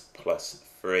x plus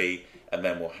 3, and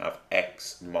then we'll have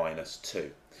x minus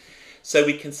 2. So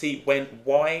we can see when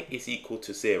y is equal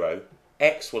to 0,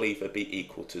 x will either be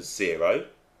equal to 0,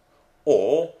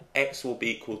 or x will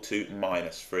be equal to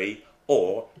minus 3,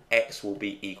 or x will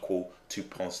be equal to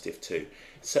positive 2.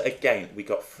 So again, we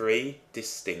got 3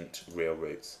 distinct real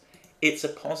roots. It's a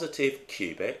positive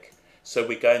cubic, so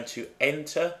we're going to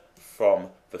enter from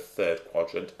the third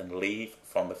quadrant and leave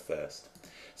from the first.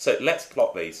 So let's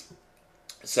plot these.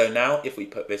 So now if we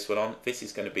put this one on, this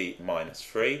is going to be minus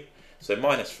 3. So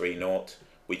minus 3 naught,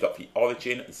 we got the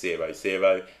origin 0,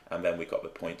 0, and then we got the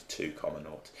point 2 comma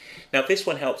naught. Now this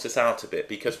one helps us out a bit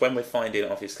because when we're finding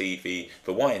obviously the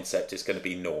y-intercept is going to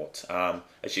be naught,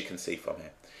 as you can see from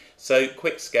here. So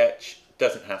quick sketch,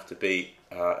 doesn't have to be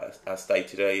as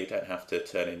stated earlier, you don't have to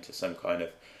turn into some kind of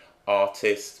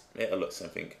artist, it'll look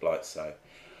something like so.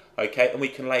 Okay, and we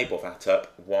can label that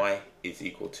up, y is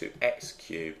equal to x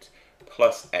cubed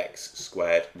plus x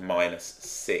squared minus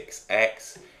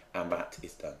 6x, and that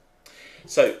is done.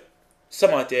 So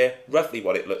some idea roughly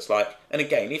what it looks like, and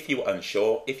again if you were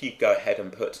unsure, if you go ahead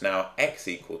and put now x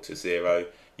equal to 0,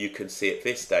 you can see at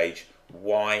this stage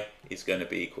y is going to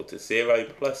be equal to 0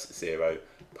 plus 0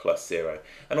 plus 0,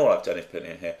 and all I've done is put it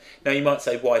in here. Now you might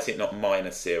say, why is it not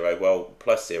minus 0? Well,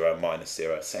 plus 0 and minus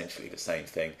 0 are essentially the same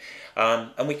thing,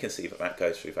 and we can see that that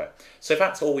goes through there. So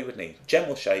that's all we would need: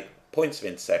 general shape, points of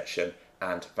intersection,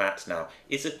 and that now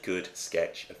is a good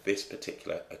sketch of this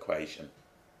particular equation.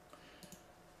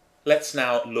 Let's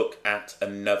now look at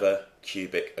another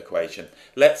cubic equation.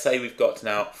 Let's say we've got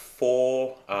now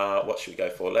 4, what should we go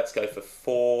for? Let's go for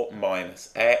 4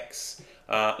 minus x,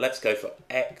 let's go for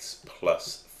x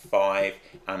plus 5,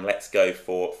 and let's go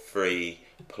for 3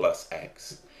 plus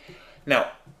x.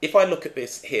 Now, if I look at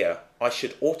this here, I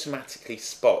should automatically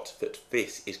spot that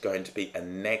this is going to be a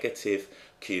negative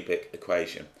cubic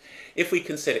equation. If we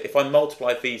consider, if I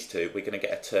multiply these two, we're going to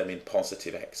get a term in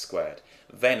positive x squared.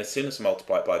 Then as soon as I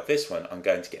multiply it by this one, I'm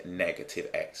going to get negative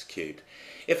x cubed.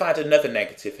 If I had another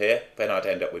negative here, then I'd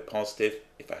end up with positive.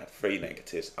 If I had 3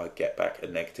 negatives, I'd get back a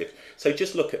negative. So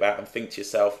just look at that and think to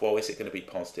yourself, well, is it going to be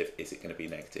positive? Is it going to be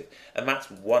negative? And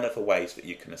that's one of the ways that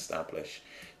you can establish.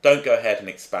 Don't go ahead and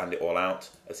expand it all out,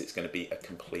 as it's going to be a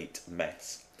complete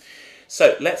mess.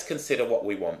 So let's consider what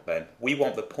we want then. We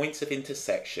want the points of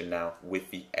intersection now with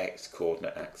the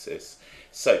x-coordinate axis.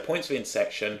 So points of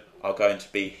intersection are going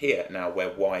to be here now where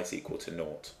y is equal to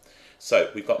 0. So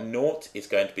we've got 0 is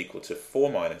going to be equal to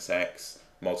 4 minus x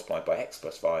multiplied by x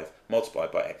plus 5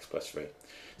 multiplied by x plus 3.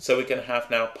 So we're going to have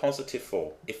now positive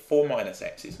 4. If 4 minus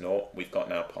x is 0, we've got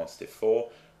now positive 4,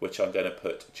 which I'm going to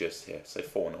put just here. So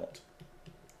 4 0.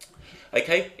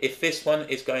 Okay, if this one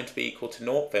is going to be equal to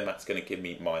 0, then that's going to give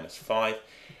me minus 5.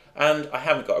 And I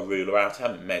haven't got a ruler out, I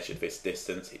haven't measured this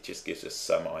distance, it just gives us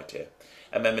some idea.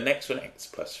 And then the next one, x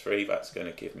plus 3, that's going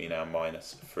to give me now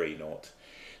minus 3 0.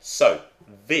 So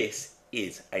this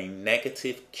is a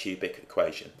negative cubic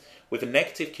equation. With a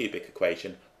negative cubic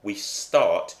equation, we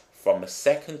start from the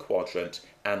second quadrant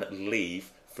and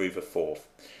leave through the fourth.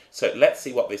 So let's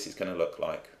see what this is going to look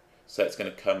like. So it's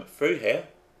going to come through here,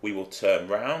 we will turn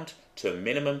round to a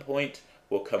minimum point,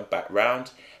 we'll come back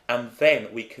round, and then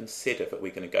we consider that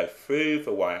we're going to go through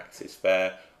the y-axis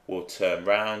there, we'll turn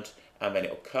round, and then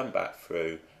it'll come back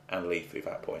through and leave through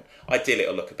that point. Ideally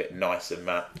it'll look a bit nicer than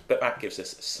that, but that gives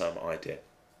us some idea.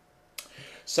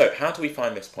 So how do we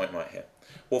find this point right here?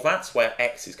 Well, that's where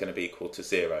x is going to be equal to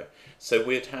 0. So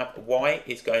we'd have y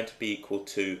is going to be equal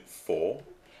to 4,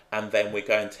 and then we're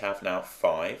going to have now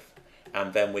 5,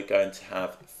 and then we're going to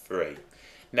have 3.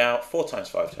 Now 4 times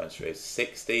 5 times 3 is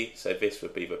 60, so this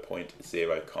would be the point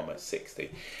 0,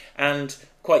 60. And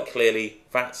quite clearly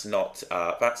that's not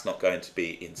going to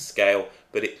be in scale,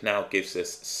 but it now gives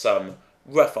us some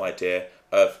rough idea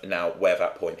of now where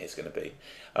that point is going to be.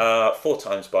 4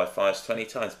 times by 5 is 20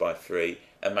 times by 3,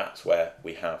 and that's where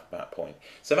we have that point.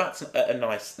 So that's a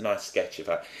nice sketch of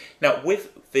that. Now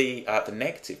with the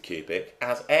negative cubic,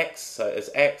 as x,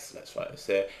 let's write this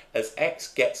here, as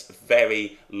x gets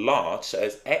very large, so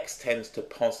as x tends to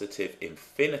positive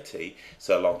infinity,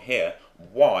 so along here,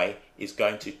 y is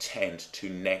going to tend to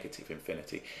negative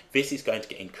infinity. This is going to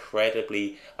get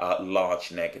incredibly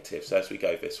large negative, so as we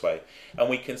go this way. And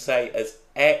we can say as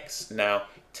x now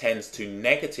tends to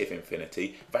negative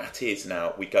infinity, that is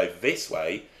now, we go this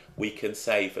way, we can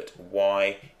say that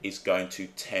y is going to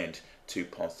tend to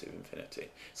positive infinity.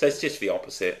 So it's just the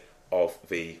opposite of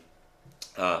the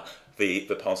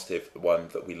positive one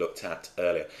that we looked at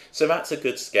earlier. So that's a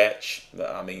good sketch.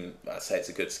 I mean, I say it's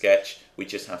a good sketch. We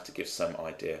just have to give some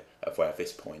idea of where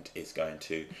this point is going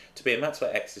to be. And that's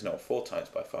where x is not 4 times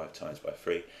by 5 times by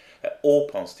 3. All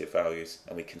positive values,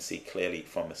 and we can see clearly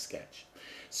from the sketch.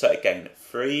 So again,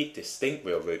 3 distinct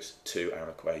real roots to our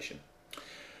equation.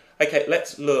 Okay,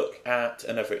 let's look at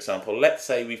another example. Let's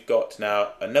say we've got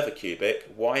now another cubic,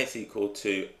 y is equal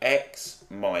to x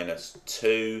minus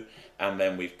 2, and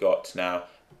then we've got now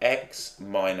x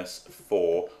minus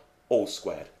 4 all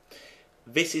squared.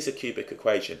 This is a cubic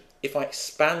equation. If I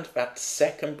expand that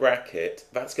second bracket,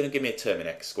 that's going to give me a term in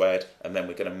x squared, and then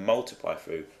we're going to multiply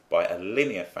through by a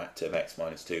linear factor of x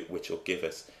minus 2, which will give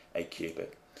us a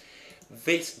cubic.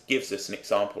 This gives us an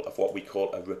example of what we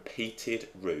call a repeated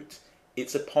root.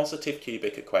 It's a positive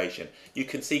cubic equation. You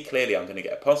can see clearly I'm going to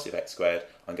get a positive x squared,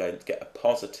 I'm going to get a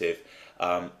positive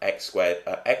x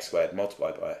squared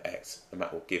multiplied by x, and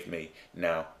that will give me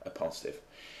now a positive.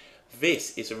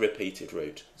 This is a repeated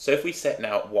root. So if we set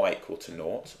now y equal to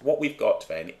 0, what we've got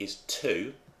then is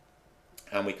 2,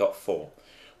 and we've got 4.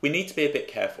 We need to be a bit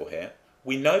careful here.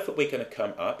 We know that we're going to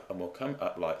come up, and we'll come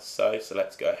up like so. So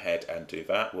let's go ahead and do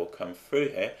that. We'll come through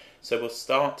here. So we'll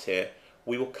start here.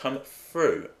 We will come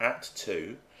through at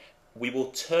 2. We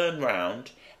will turn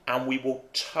round, and we will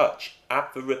touch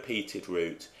at the repeated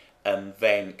root, and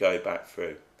then go back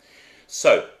through.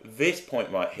 So this point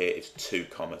right here is 2,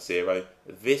 0.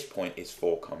 This point is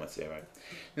 4, 0.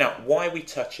 Now, why are we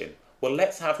touching? Well,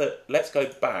 let's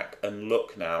go back and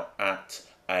look now at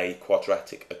a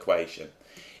quadratic equation.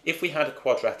 If we had a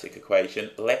quadratic equation,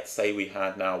 let's say we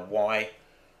had now y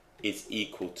is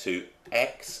equal to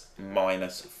x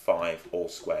minus 5 all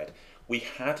squared. We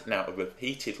had now a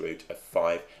repeated root of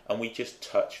 5, and we just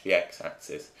touched the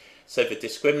x-axis. So the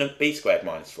discriminant b squared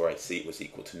minus 4ac was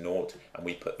equal to 0, and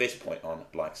we put this point on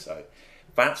like so.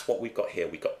 That's what we've got here.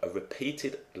 We've got a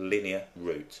repeated linear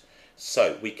root.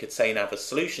 So we could say now the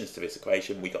solutions to this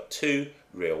equation, we've got 2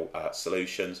 real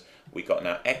solutions. We've got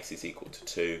now x is equal to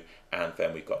 2, and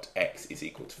then we've got x is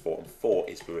equal to 4, and 4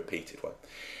 is the repeated one.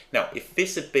 Now, if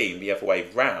this had been the other way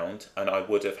round, and I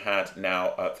would have had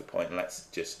now the point, and let's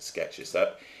just sketch this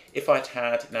up. If I'd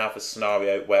had now the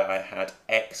scenario where I had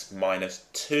x minus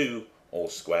 2 all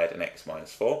squared and x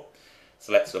minus 4.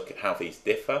 So let's look at how these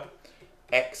differ.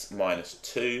 X minus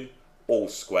 2 all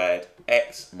squared,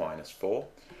 x minus 4.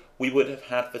 We would have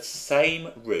had the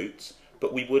same root,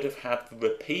 but we would have had the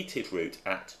repeated root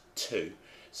at 2.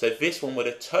 So this one would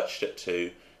have touched at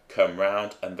 2, come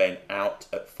round, and then out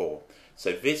at 4.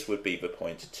 So this would be the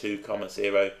point 2,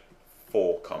 0,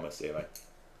 4, 0.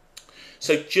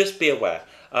 So just be aware,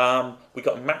 we've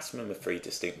got a maximum of 3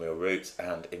 distinct real roots,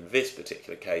 and in this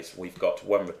particular case, we've got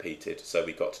 1 repeated, so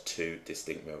we've got 2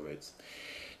 distinct real roots.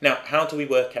 Now, how do we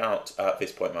work out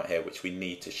this point right here, which we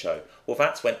need to show? Well,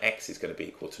 that's when x is going to be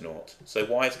equal to 0. So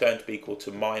y is going to be equal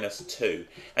to minus 2.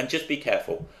 And just be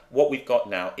careful, what we've got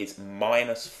now is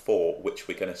minus 4, which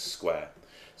we're going to square.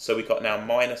 So we've got now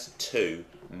minus 2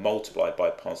 multiplied by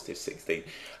positive 16.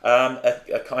 An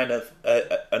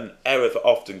error that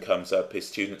often comes up is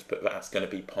students put that's going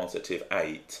to be positive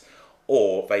 8.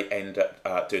 Or they end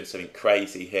up doing something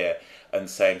crazy here and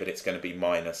saying that it's going to be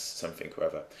minus something or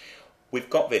other. We've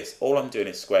got this, all I'm doing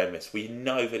is squaring this. We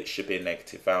know that it should be a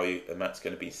negative value, and that's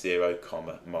going to be 0,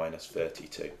 minus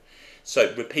 32.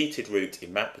 So repeated root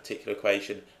in that particular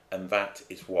equation, and that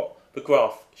is what the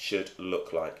graph should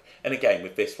look like. And again,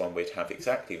 with this one, we'd have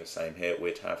exactly the same here.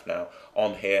 We'd have now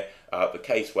on here the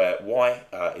case where y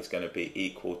is going to be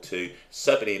equal to,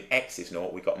 subbing in x is 0,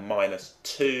 we've got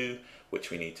 -2, which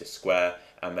we need to square,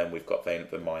 and then we've got then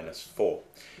the -4.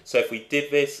 So if we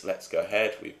did this, let's go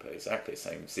ahead, we put exactly the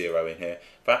same 0 in here.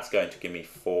 That's going to give me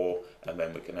 4, and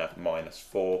then we can have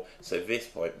 -4. So this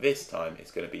point, this time,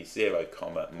 is going to be 0,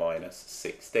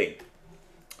 -16.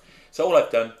 So all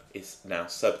I've done is now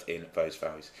subbed in those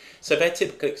values. So they're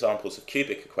typical examples of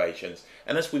cubic equations,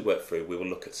 and as we work through, we will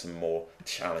look at some more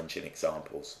challenging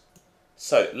examples.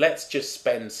 So let's just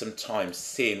spend some time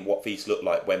seeing what these look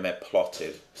like when they're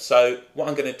plotted. So what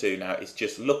I'm going to do now is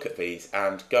just look at these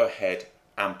and go ahead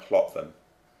and plot them.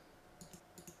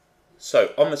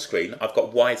 So on the screen, I've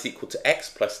got y is equal to x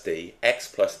plus d, x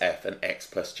plus f, and x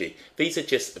plus g. These are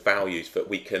just values that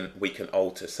we can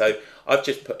alter. So I've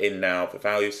just put in now the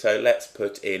values. So let's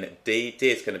put in d. D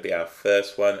is going to be our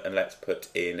first one, and let's put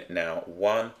in now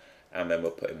 1, and then we'll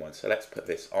put in 1. So let's put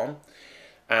this on.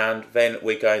 And then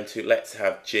we're going to, let's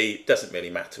have g. Doesn't really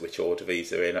matter which order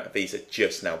these are in. These are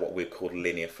just now what we call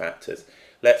linear factors.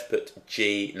 Let's put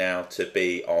g now to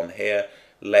be on here.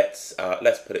 Let's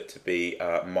put it to be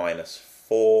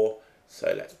 -4.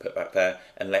 So let's put that there.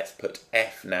 And let's put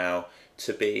f now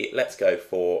to be, let's go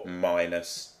for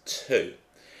 -2.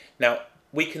 Now,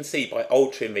 we can see by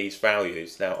altering these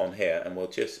values now on here, and we'll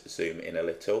just zoom in a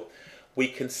little, we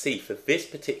can see for this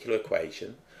particular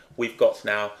equation, we've got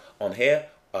now on here,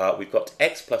 we've got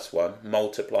x plus 1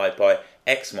 multiplied by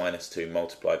x minus 2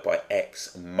 multiplied by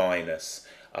x minus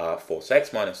 4. So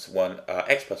x minus 1,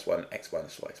 x plus 1, x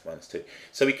minus 4, x minus 2.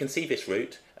 So we can see this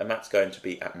root, and that's going to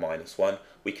be at -1.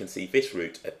 We can see this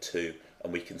root at 2,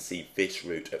 and we can see this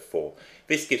root at 4.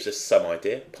 This gives us some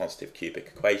idea, positive cubic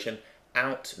equation,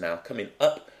 out now, coming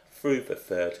up through the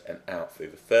third and out through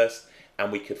the first,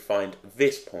 and we could find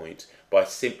this point by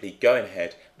simply going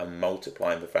ahead and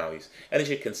multiplying the values. And as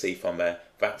you can see from there,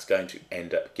 that's going to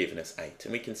end up giving us 8.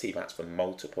 And we can see that's the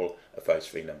multiple of those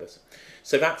three numbers.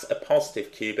 So that's a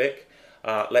positive cubic.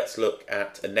 Let's look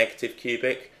at a negative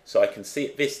cubic. So I can see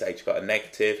at this stage I've got a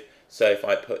negative. So if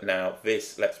I put now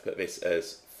this, let's put this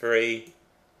as 3.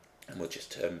 And we'll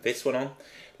just turn this one on.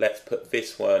 Let's put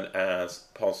this one as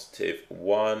positive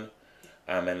 1.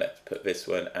 And then let's put this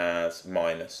one as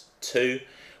 -2.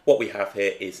 What we have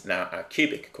here is now our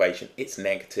cubic equation. It's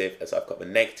negative, as I've got the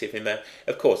negative in there.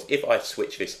 Of course, if I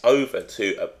switch this over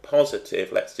to a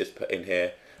positive, let's just put in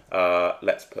here,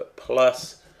 let's put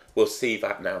plus, we'll see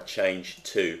that now change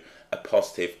to a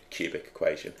positive cubic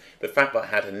equation. The fact that I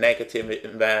had a negative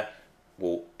in there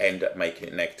will end up making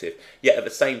it negative. Yet at the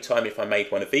same time, if I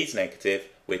made one of these negative,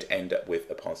 we'd end up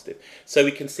with a positive. So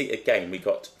we can see again, we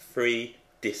got 3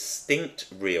 distinct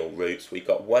real roots. We've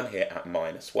got one here at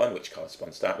 -1, which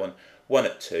corresponds to that one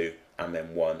at 2, and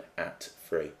then 1 at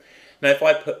 3. Now if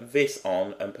I put this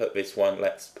on and put this one,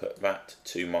 let's put that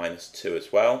to -2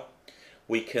 as well,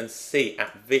 we can see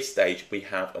at this stage we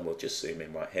have, and we'll just zoom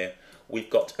in right here, we've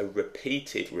got a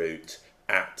repeated root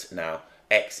at now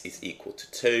x is equal to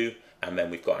 2, and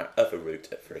then we've got our other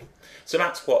root at 3. So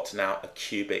that's what now a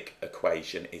cubic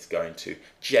equation is going to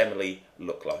generally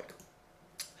look like.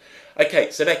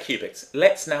 Okay, so they're cubics.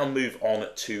 Let's now move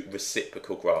on to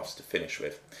reciprocal graphs to finish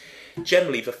with.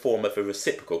 Generally, the form of a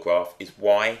reciprocal graph is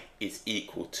y is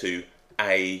equal to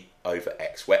a over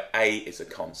x, where a is a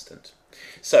constant.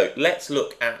 So let's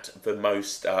look at the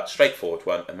most straightforward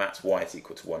one, and that's y is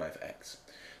equal to 1 over x.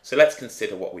 So let's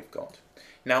consider what we've got.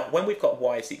 Now, when we've got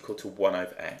y is equal to 1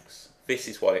 over x, this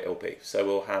is what it'll be. So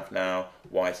we'll have now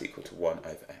y is equal to 1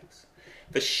 over x.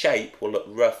 The shape will look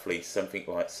roughly something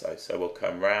like so. So we'll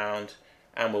come round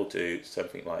and we'll do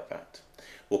something like that.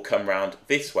 We'll come round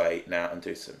this way now and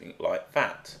do something like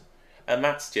that. And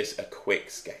that's just a quick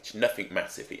sketch, nothing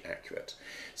massively accurate.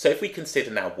 So if we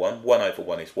consider now 1 over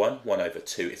 1 is 1, 1 over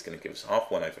 2 is going to give us half,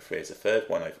 1 over 3 is a third,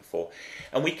 1 over 4.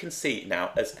 And we can see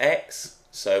now as x,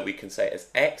 so we can say as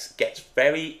x gets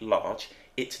very large,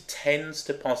 it tends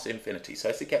to positive infinity. So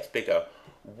as it gets bigger,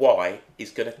 y is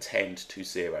going to tend to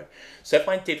 0. So if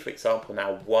I did, for example,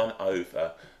 now 1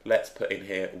 over, let's put in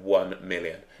here 1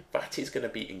 million, that is going to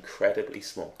be incredibly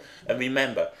small. And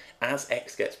remember, as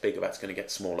x gets bigger, that's going to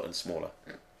get smaller and smaller.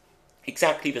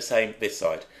 Exactly the same this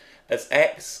side. As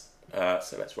x,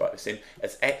 so let's write this in,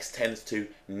 as x tends to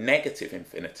negative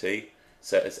infinity,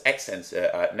 so as x tends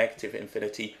to negative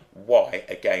infinity, y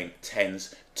again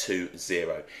tends to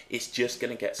 0. It's just going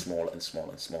to get smaller and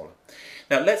smaller and smaller.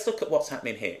 Now let's look at what's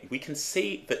happening here. We can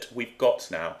see that we've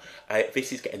got now,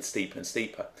 this is getting steeper and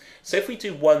steeper. So if we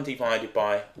do 1 divided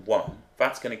by 1,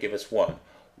 that's going to give us 1.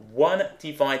 1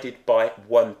 divided by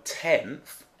 1/10,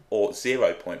 or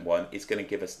 0.1, is going to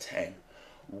give us 10.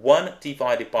 1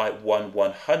 divided by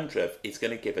 1/100th is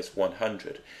going to give us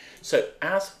 100. So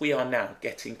as we are now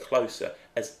getting closer,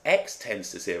 as x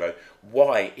tends to 0,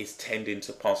 y is tending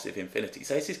to positive infinity.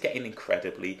 So this is getting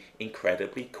incredibly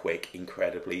quick,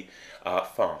 incredibly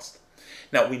fast.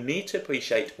 Now we need to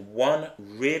appreciate one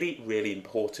really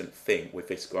important thing with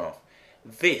this graph.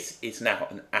 This is now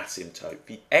an asymptote.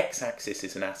 The x-axis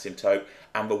is an asymptote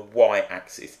and the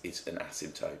y-axis is an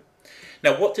asymptote.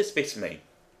 Now what does this mean?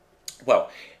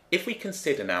 Well, if we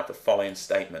consider now the following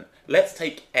statement, let's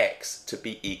take x to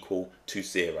be equal to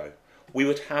 0. We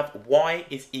would have y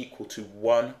is equal to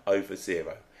 1 over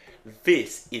 0.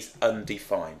 This is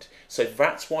undefined. So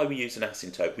that's why we use an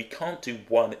asymptote. We can't do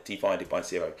 1 divided by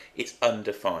 0. It's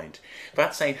undefined.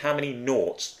 That's saying how many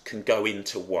noughts can go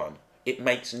into 1. It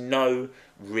makes no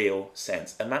real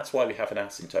sense, and that's why we have an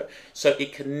asymptote. So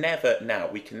it can never,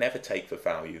 we can never take the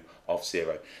value of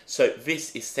 0. So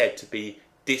this is said to be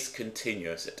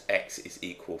discontinuous at x is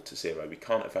equal to 0. We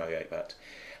can't evaluate that.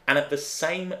 And at the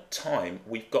same time,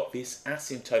 we've got this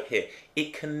asymptote here.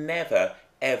 It can never,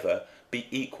 ever be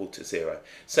equal to 0.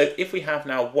 So if we have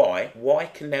now y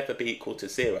can never be equal to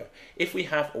 0. If we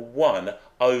have 1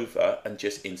 over, and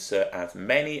just insert as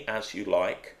many as you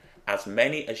like,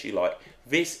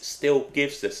 this still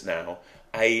gives us now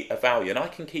a value. And I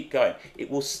can keep going. It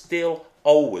will still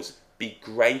always be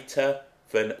greater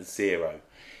than 0.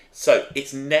 So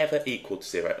it's never equal to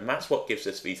 0, and that's what gives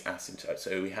us these asymptotes.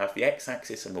 So we have the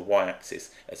x-axis and the y-axis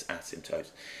as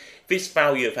asymptotes. This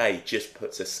value of a just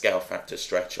puts a scale factor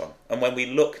stretch on. And when we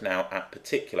look now at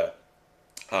particular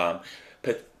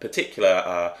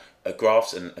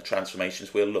graphs and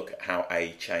transformations, we'll look at how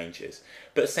a changes.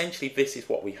 But essentially this is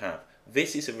what we have.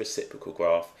 This is a reciprocal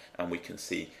graph, and we can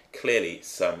see clearly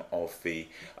some of the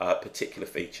particular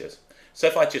features. So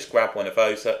if I just grab one of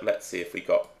those, let's see if we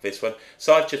got this one.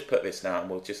 So I've just put this now, and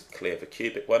we'll just clear the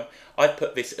cubic one. I've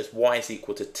put this as y is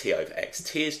equal to t over x.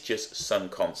 T is just some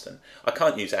constant. I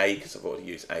can't use a because I've already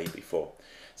used a before.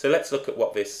 So let's look at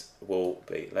what this will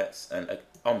be. And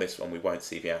on this one we won't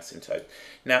see the asymptote.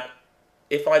 Now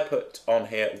if I put on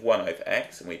here 1 over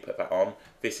x and we put that on,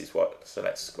 this is what, so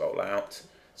let's scroll out.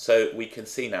 So we can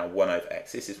see now 1 over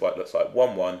x. This is what it looks like.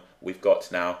 1, 1. We've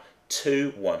got now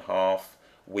 2, 1/2.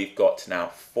 We've got now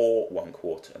 4,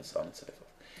 1/4, and so on and so forth.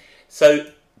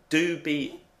 So do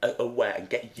be aware and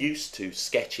get used to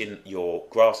sketching your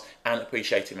graphs and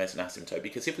appreciating them as an asymptote,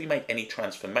 because if we make any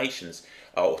transformations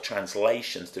or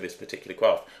translations to this particular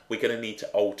graph, we're going to need to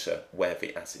alter where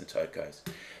the asymptote goes.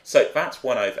 So that's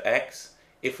 1 over x.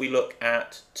 If we look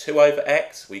at 2 over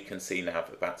x, we can see now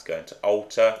that that's going to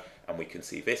alter, and we can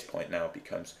see this point now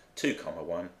becomes 2,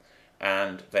 1.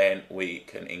 And then we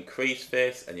can increase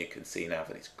this, and you can see now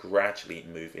that it's gradually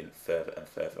moving further and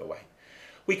further away.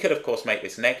 We could of course make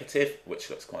this negative,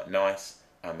 which looks quite nice,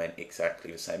 and then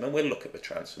exactly the same. And we'll look at the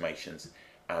transformations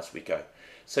as we go.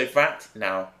 So that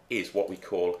now is what we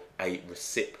call a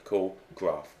reciprocal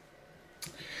graph.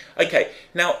 Okay,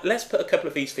 now let's put a couple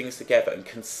of these things together and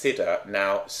consider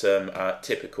now some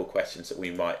typical questions that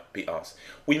we might be asked.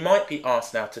 We might be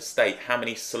asked now to state how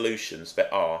many solutions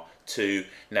there are to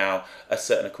now a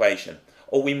certain equation.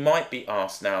 Or we might be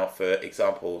asked now, for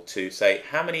example, to say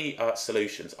how many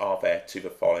solutions are there to the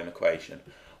following equation.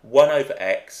 1 over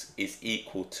x is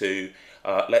equal to,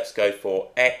 let's go for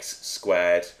x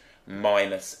squared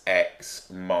minus x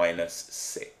minus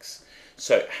 6.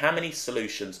 So how many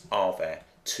solutions are there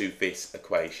to this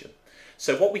equation?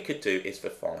 So what we could do is the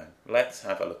following. Let's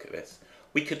have a look at this.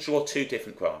 We could draw two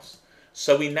different graphs.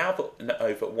 So we now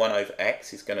know that 1 over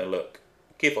x is going to look,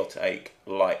 give or take,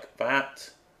 like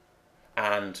that.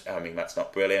 And I mean, that's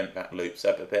not brilliant, that loops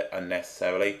up a bit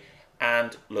unnecessarily,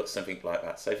 and looks something like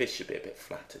that. So this should be a bit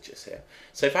flatter just here.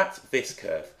 So that's this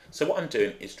curve. So what I'm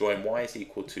doing is drawing y is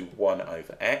equal to 1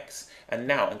 over x, and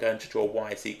now I'm going to draw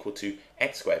y is equal to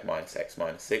x squared minus x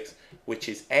minus 6, which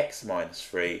is x minus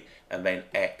 3, and then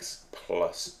x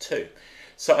plus 2.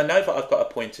 So I know that I've got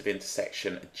a point of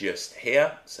intersection just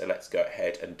here, so let's go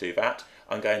ahead and do that.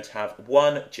 I'm going to have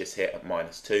 1 just here at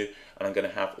minus 2, and I'm going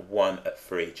to have 1 at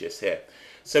 3 just here.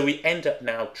 So we end up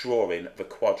now drawing the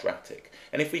quadratic.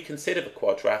 And if we consider the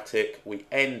quadratic, we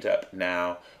end up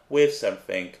now with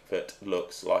something that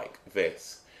looks like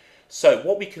this. So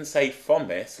what we can say from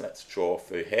this, let's draw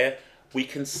through here, we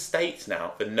can state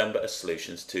now the number of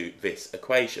solutions to this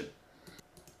equation.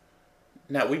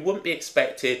 Now, we wouldn't be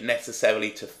expected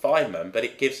necessarily to find them, but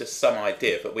it gives us some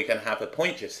idea that we're going to have a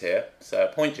point just here, so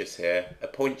a point just here, a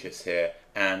point just here,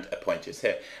 and a point just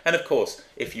here. And of course,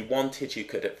 if you wanted, you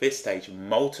could at this stage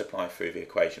multiply through the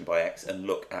equation by x and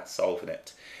look at solving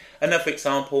it. Another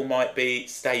example might be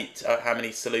state how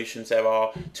many solutions there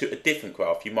are to a different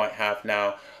graph. You might have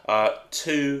now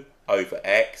 2 over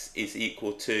x is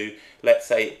equal to, let's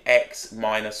say, x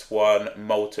minus 1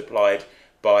 multiplied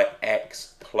by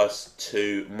x plus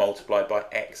 2 multiplied by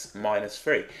x minus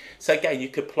 3. So again, you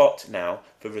could plot now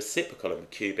the reciprocal of a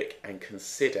cubic and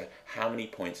consider how many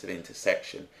points of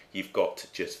intersection you've got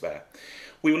just there.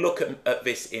 We will look at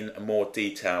this in more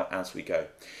detail as we go.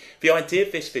 The idea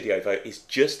of this video though is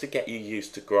just to get you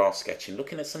used to graph sketching,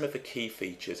 looking at some of the key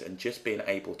features and just being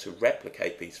able to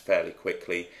replicate these fairly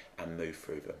quickly and move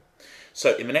through them.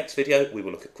 So in the next video we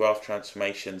will look at graph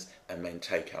transformations and then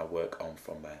take our work on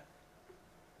from there.